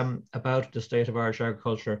about the state of Irish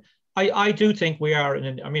agriculture. I do think we are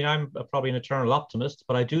I mean, I'm probably an eternal optimist,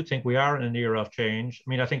 but I do think we are in an era of change. I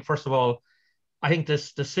mean, I think, first of all, I think the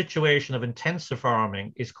situation of intensive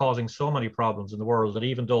farming is causing so many problems in the world that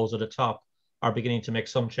even those at the top are beginning to make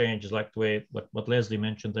some changes, like the way what Leslie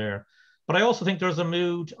mentioned there. But I also think there's a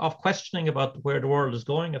mood of questioning about where the world is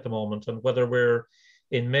going at the moment, and whether we're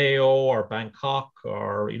in Mayo or Bangkok,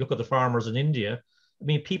 or you look at the farmers in India. I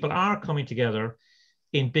mean, people are coming together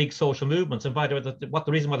in big social movements. And by the way,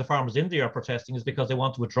 the reason why the farmers in India are protesting is because they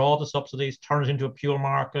want to withdraw the subsidies, turn it into a pure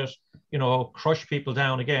market, you know, crush people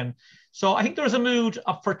down again. So I think there's a mood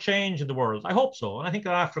for change in the world. I hope so. And I think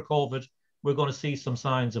that after COVID, we're going to see some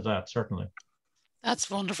signs of that, certainly.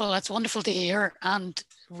 That's wonderful. That's wonderful to hear, and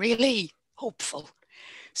really hopeful.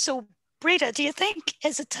 So, Brita, do you think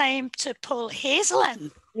is it time to pull Hazel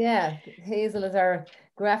in? Yeah, Hazel is our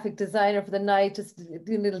graphic designer for the night, just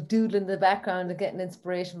doing a little doodle in the background and getting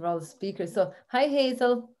inspiration from all the speakers. So, hi,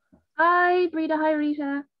 Hazel. Hi, Brita. Hi,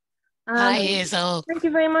 Rita. Hi, Hazel. Thank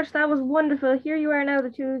you very much. That was wonderful. Here you are now,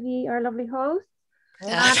 the two of you, our lovely hosts.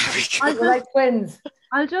 We're like twins.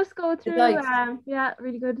 I'll just go through, yeah,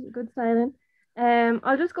 really good styling.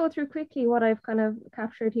 I'll just go through quickly what I've kind of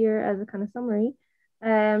captured here as a kind of summary.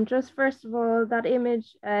 Just first of all, that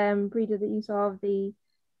image, Brita, that you saw of the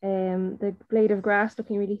blade of grass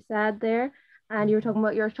looking really sad there, and you were talking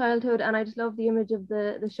about your childhood, and I just love the image of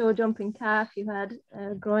the show jumping calf you had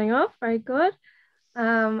growing up. Very good.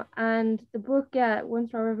 And the book, yeah, One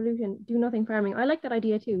Straw Revolution, Do Nothing Farming. I like that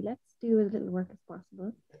idea too. Let's do as little work as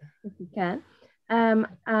possible if we can.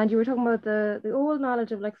 And you were talking about the old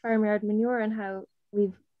knowledge of like farmyard manure, and how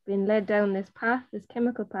we've been led down this path, this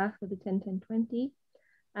chemical path with the 10-10-20.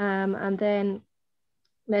 And then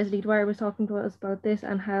Leslie Dwyer was talking to us about this,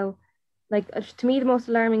 and how, like, to me, the most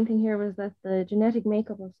alarming thing here was that the genetic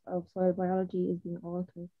makeup of soil biology is being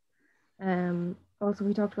altered. Also,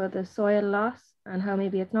 we talked about the soil loss and how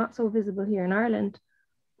maybe it's not so visible here in Ireland,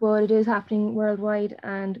 but it is happening worldwide,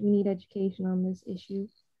 and we need education on this issue.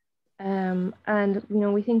 And, you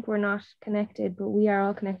know, we think we're not connected, but we are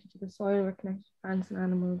all connected to the soil. We're connected to plants and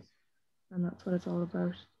animals, and that's what it's all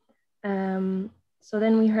about. So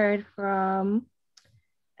then we heard from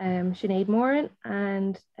Sinead Moran,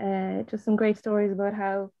 and just some great stories about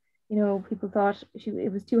how, you know, people thought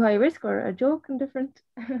it was too high risk or a joke in different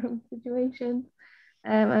situations.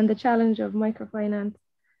 and the challenge of microfinance.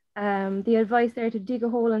 The advice there to dig a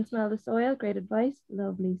hole and smell the soil, great advice,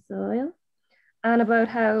 lovely soil. And about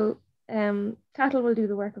how cattle will do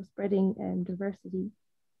the work of spreading diversity.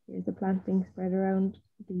 Here's the plant being spread around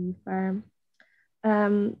the farm.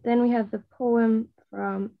 Then we have the poem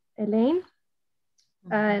from Elaine.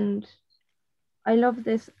 And I love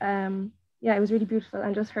this. Yeah, it was really beautiful.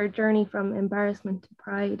 And just her journey from embarrassment to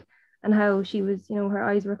pride, and how she was, you know, her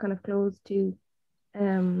eyes were kind of closed to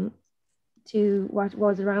what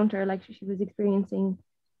was around her. Like she was experiencing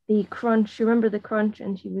the crunch. She remembered the crunch,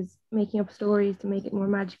 and she was making up stories to make it more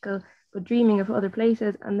magical, but dreaming of other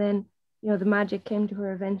places. And then, you know, the magic came to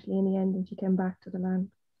her eventually in the end, and she came back to the land.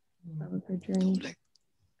 That was her journey.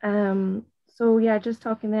 So yeah, just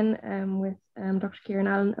talking then with Dr. Kieran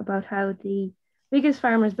Allen about how the biggest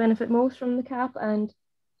farmers benefit most from the CAP, and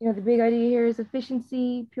you know the big idea here is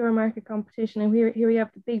efficiency, pure market competition, and here we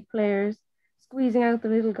have the big players squeezing out the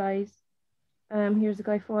little guys. Here's a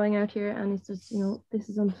guy falling out here, and it's just, you know, this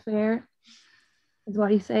is unfair, is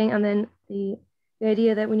what he's saying. And then the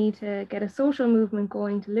idea that we need to get a social movement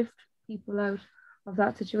going to lift people out of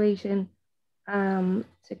that situation, to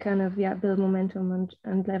kind of build momentum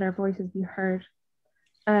and let our voices be heard.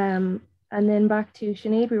 And then back to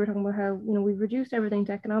Sinead, we were talking about how, you know, we've reduced everything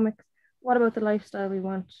to economics. What about the lifestyle we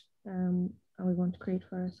want and we want to create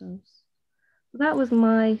for ourselves? So that was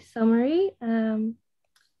my summary.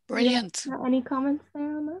 Brilliant. Any comments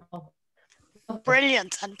there on that?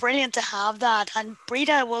 Brilliant, and brilliant to have that. And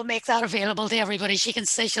Breda will make that available to everybody. She'll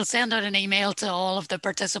send out an email to all of the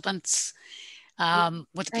participants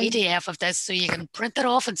with a PDF of this, so you can print it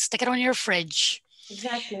off and stick it on your fridge.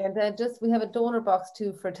 Exactly, and we have a donor box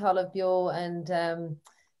too for Talamh Bio and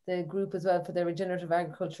the group as well for the regenerative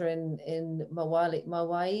agriculture in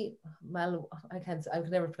Malawi. I can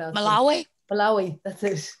never pronounce Malawi. Malawi, that's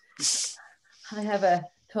it. I have a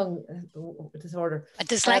tongue disorder. A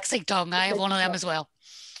dyslexic tongue. I have one of them as well.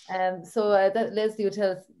 So that Leslie will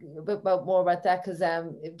tell us a bit more about that, because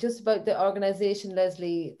just about the organisation,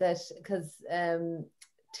 Leslie, that because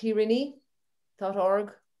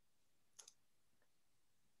tyranny.org.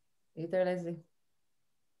 Are you there, Leslie?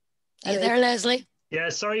 Are you there, Leslie? Yeah,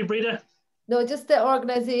 sorry, Breda. No, just the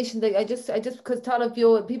organisation. That I just because Talamh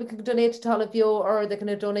Bio, people can donate to Talamh Bio, or they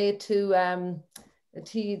can donate to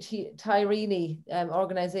Tyranny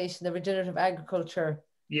organisation, the regenerative agriculture.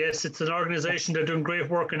 Yes, it's an organisation. They're doing great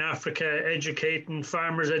work in Africa, educating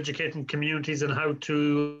farmers, educating communities on how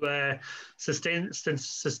to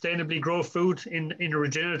sustainably grow food in a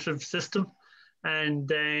regenerative system. And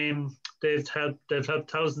they've helped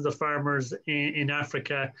thousands of farmers in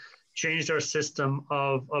Africa change their system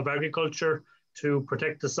of agriculture to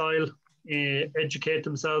protect the soil, educate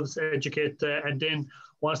themselves, and then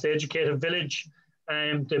once they educate a village,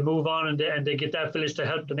 they move on and they get that village to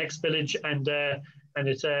help the next village, and it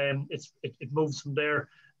moves from there.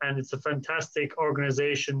 And it's a fantastic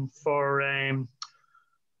organization for I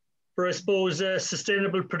suppose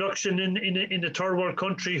sustainable production in the third world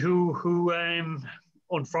country who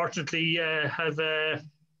unfortunately have a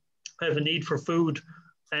need for food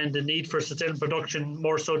and a need for sustainable production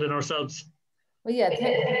more so than ourselves. Well, yeah,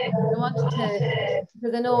 I wanted to,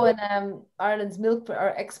 because I know in Ireland's milk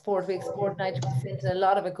or export, we export 90%, and a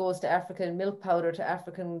lot of it goes to African milk powder to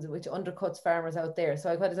Africans, which undercuts farmers out there. So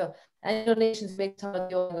I got to any donations make I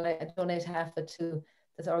donate half it to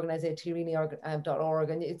this organisation, tyranny.org,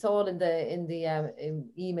 and it's all in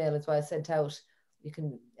the email as well I sent out. You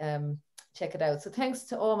can check it out. So thanks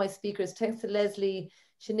to all my speakers. Thanks to Leslie,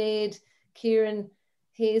 Sinead, Kieran,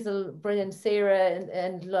 Hazel, brilliant, Sarah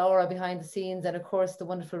and Laura behind the scenes, and of course the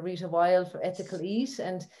wonderful Rita Weil for Ethical Eat.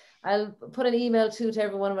 And I'll put an email to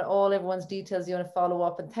everyone with everyone's details you want to follow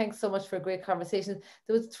up. And thanks so much for a great conversation.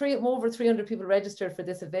 There was over 300 people registered for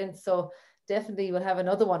this event, so definitely we'll have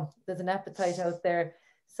another one. There's an appetite out there.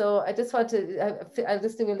 So I just want to, I'll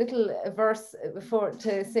just do a little verse before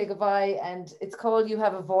to say goodbye, and it's called You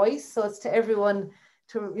Have a Voice. So it's to everyone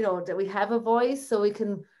to, you know, that we have a voice, so we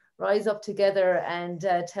can rise up together and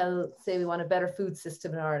say we want a better food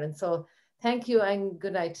system in Ireland. So thank you and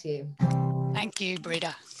good night to you. Thank you,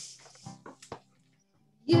 Breda.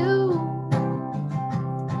 You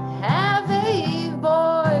have a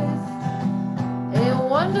voice, a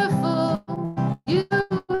wonderful,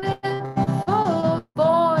 beautiful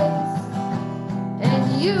voice,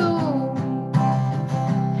 and you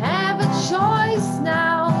have a choice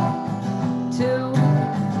now to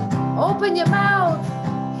open your mouth,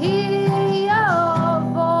 hear your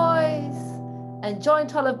voice, and join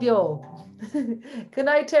Talamh Bio. Good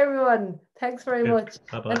night to everyone. Thanks very much.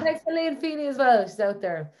 Bye-bye. And thanks to Elaine Feeney as well. She's out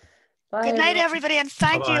there. Bye. Good night, everybody, and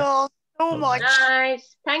thank you all so much.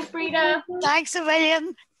 Nice. Thanks, Rita. Thanks a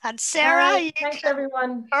million. And Sarah, Right, thanks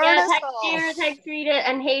everyone. Yeah, thanks, Sarah. Thanks, Rita.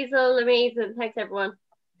 And Hazel, amazing. Thanks, everyone.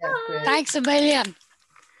 Yeah, great. Thanks a million.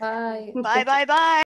 Bye. Bye, bye, bye.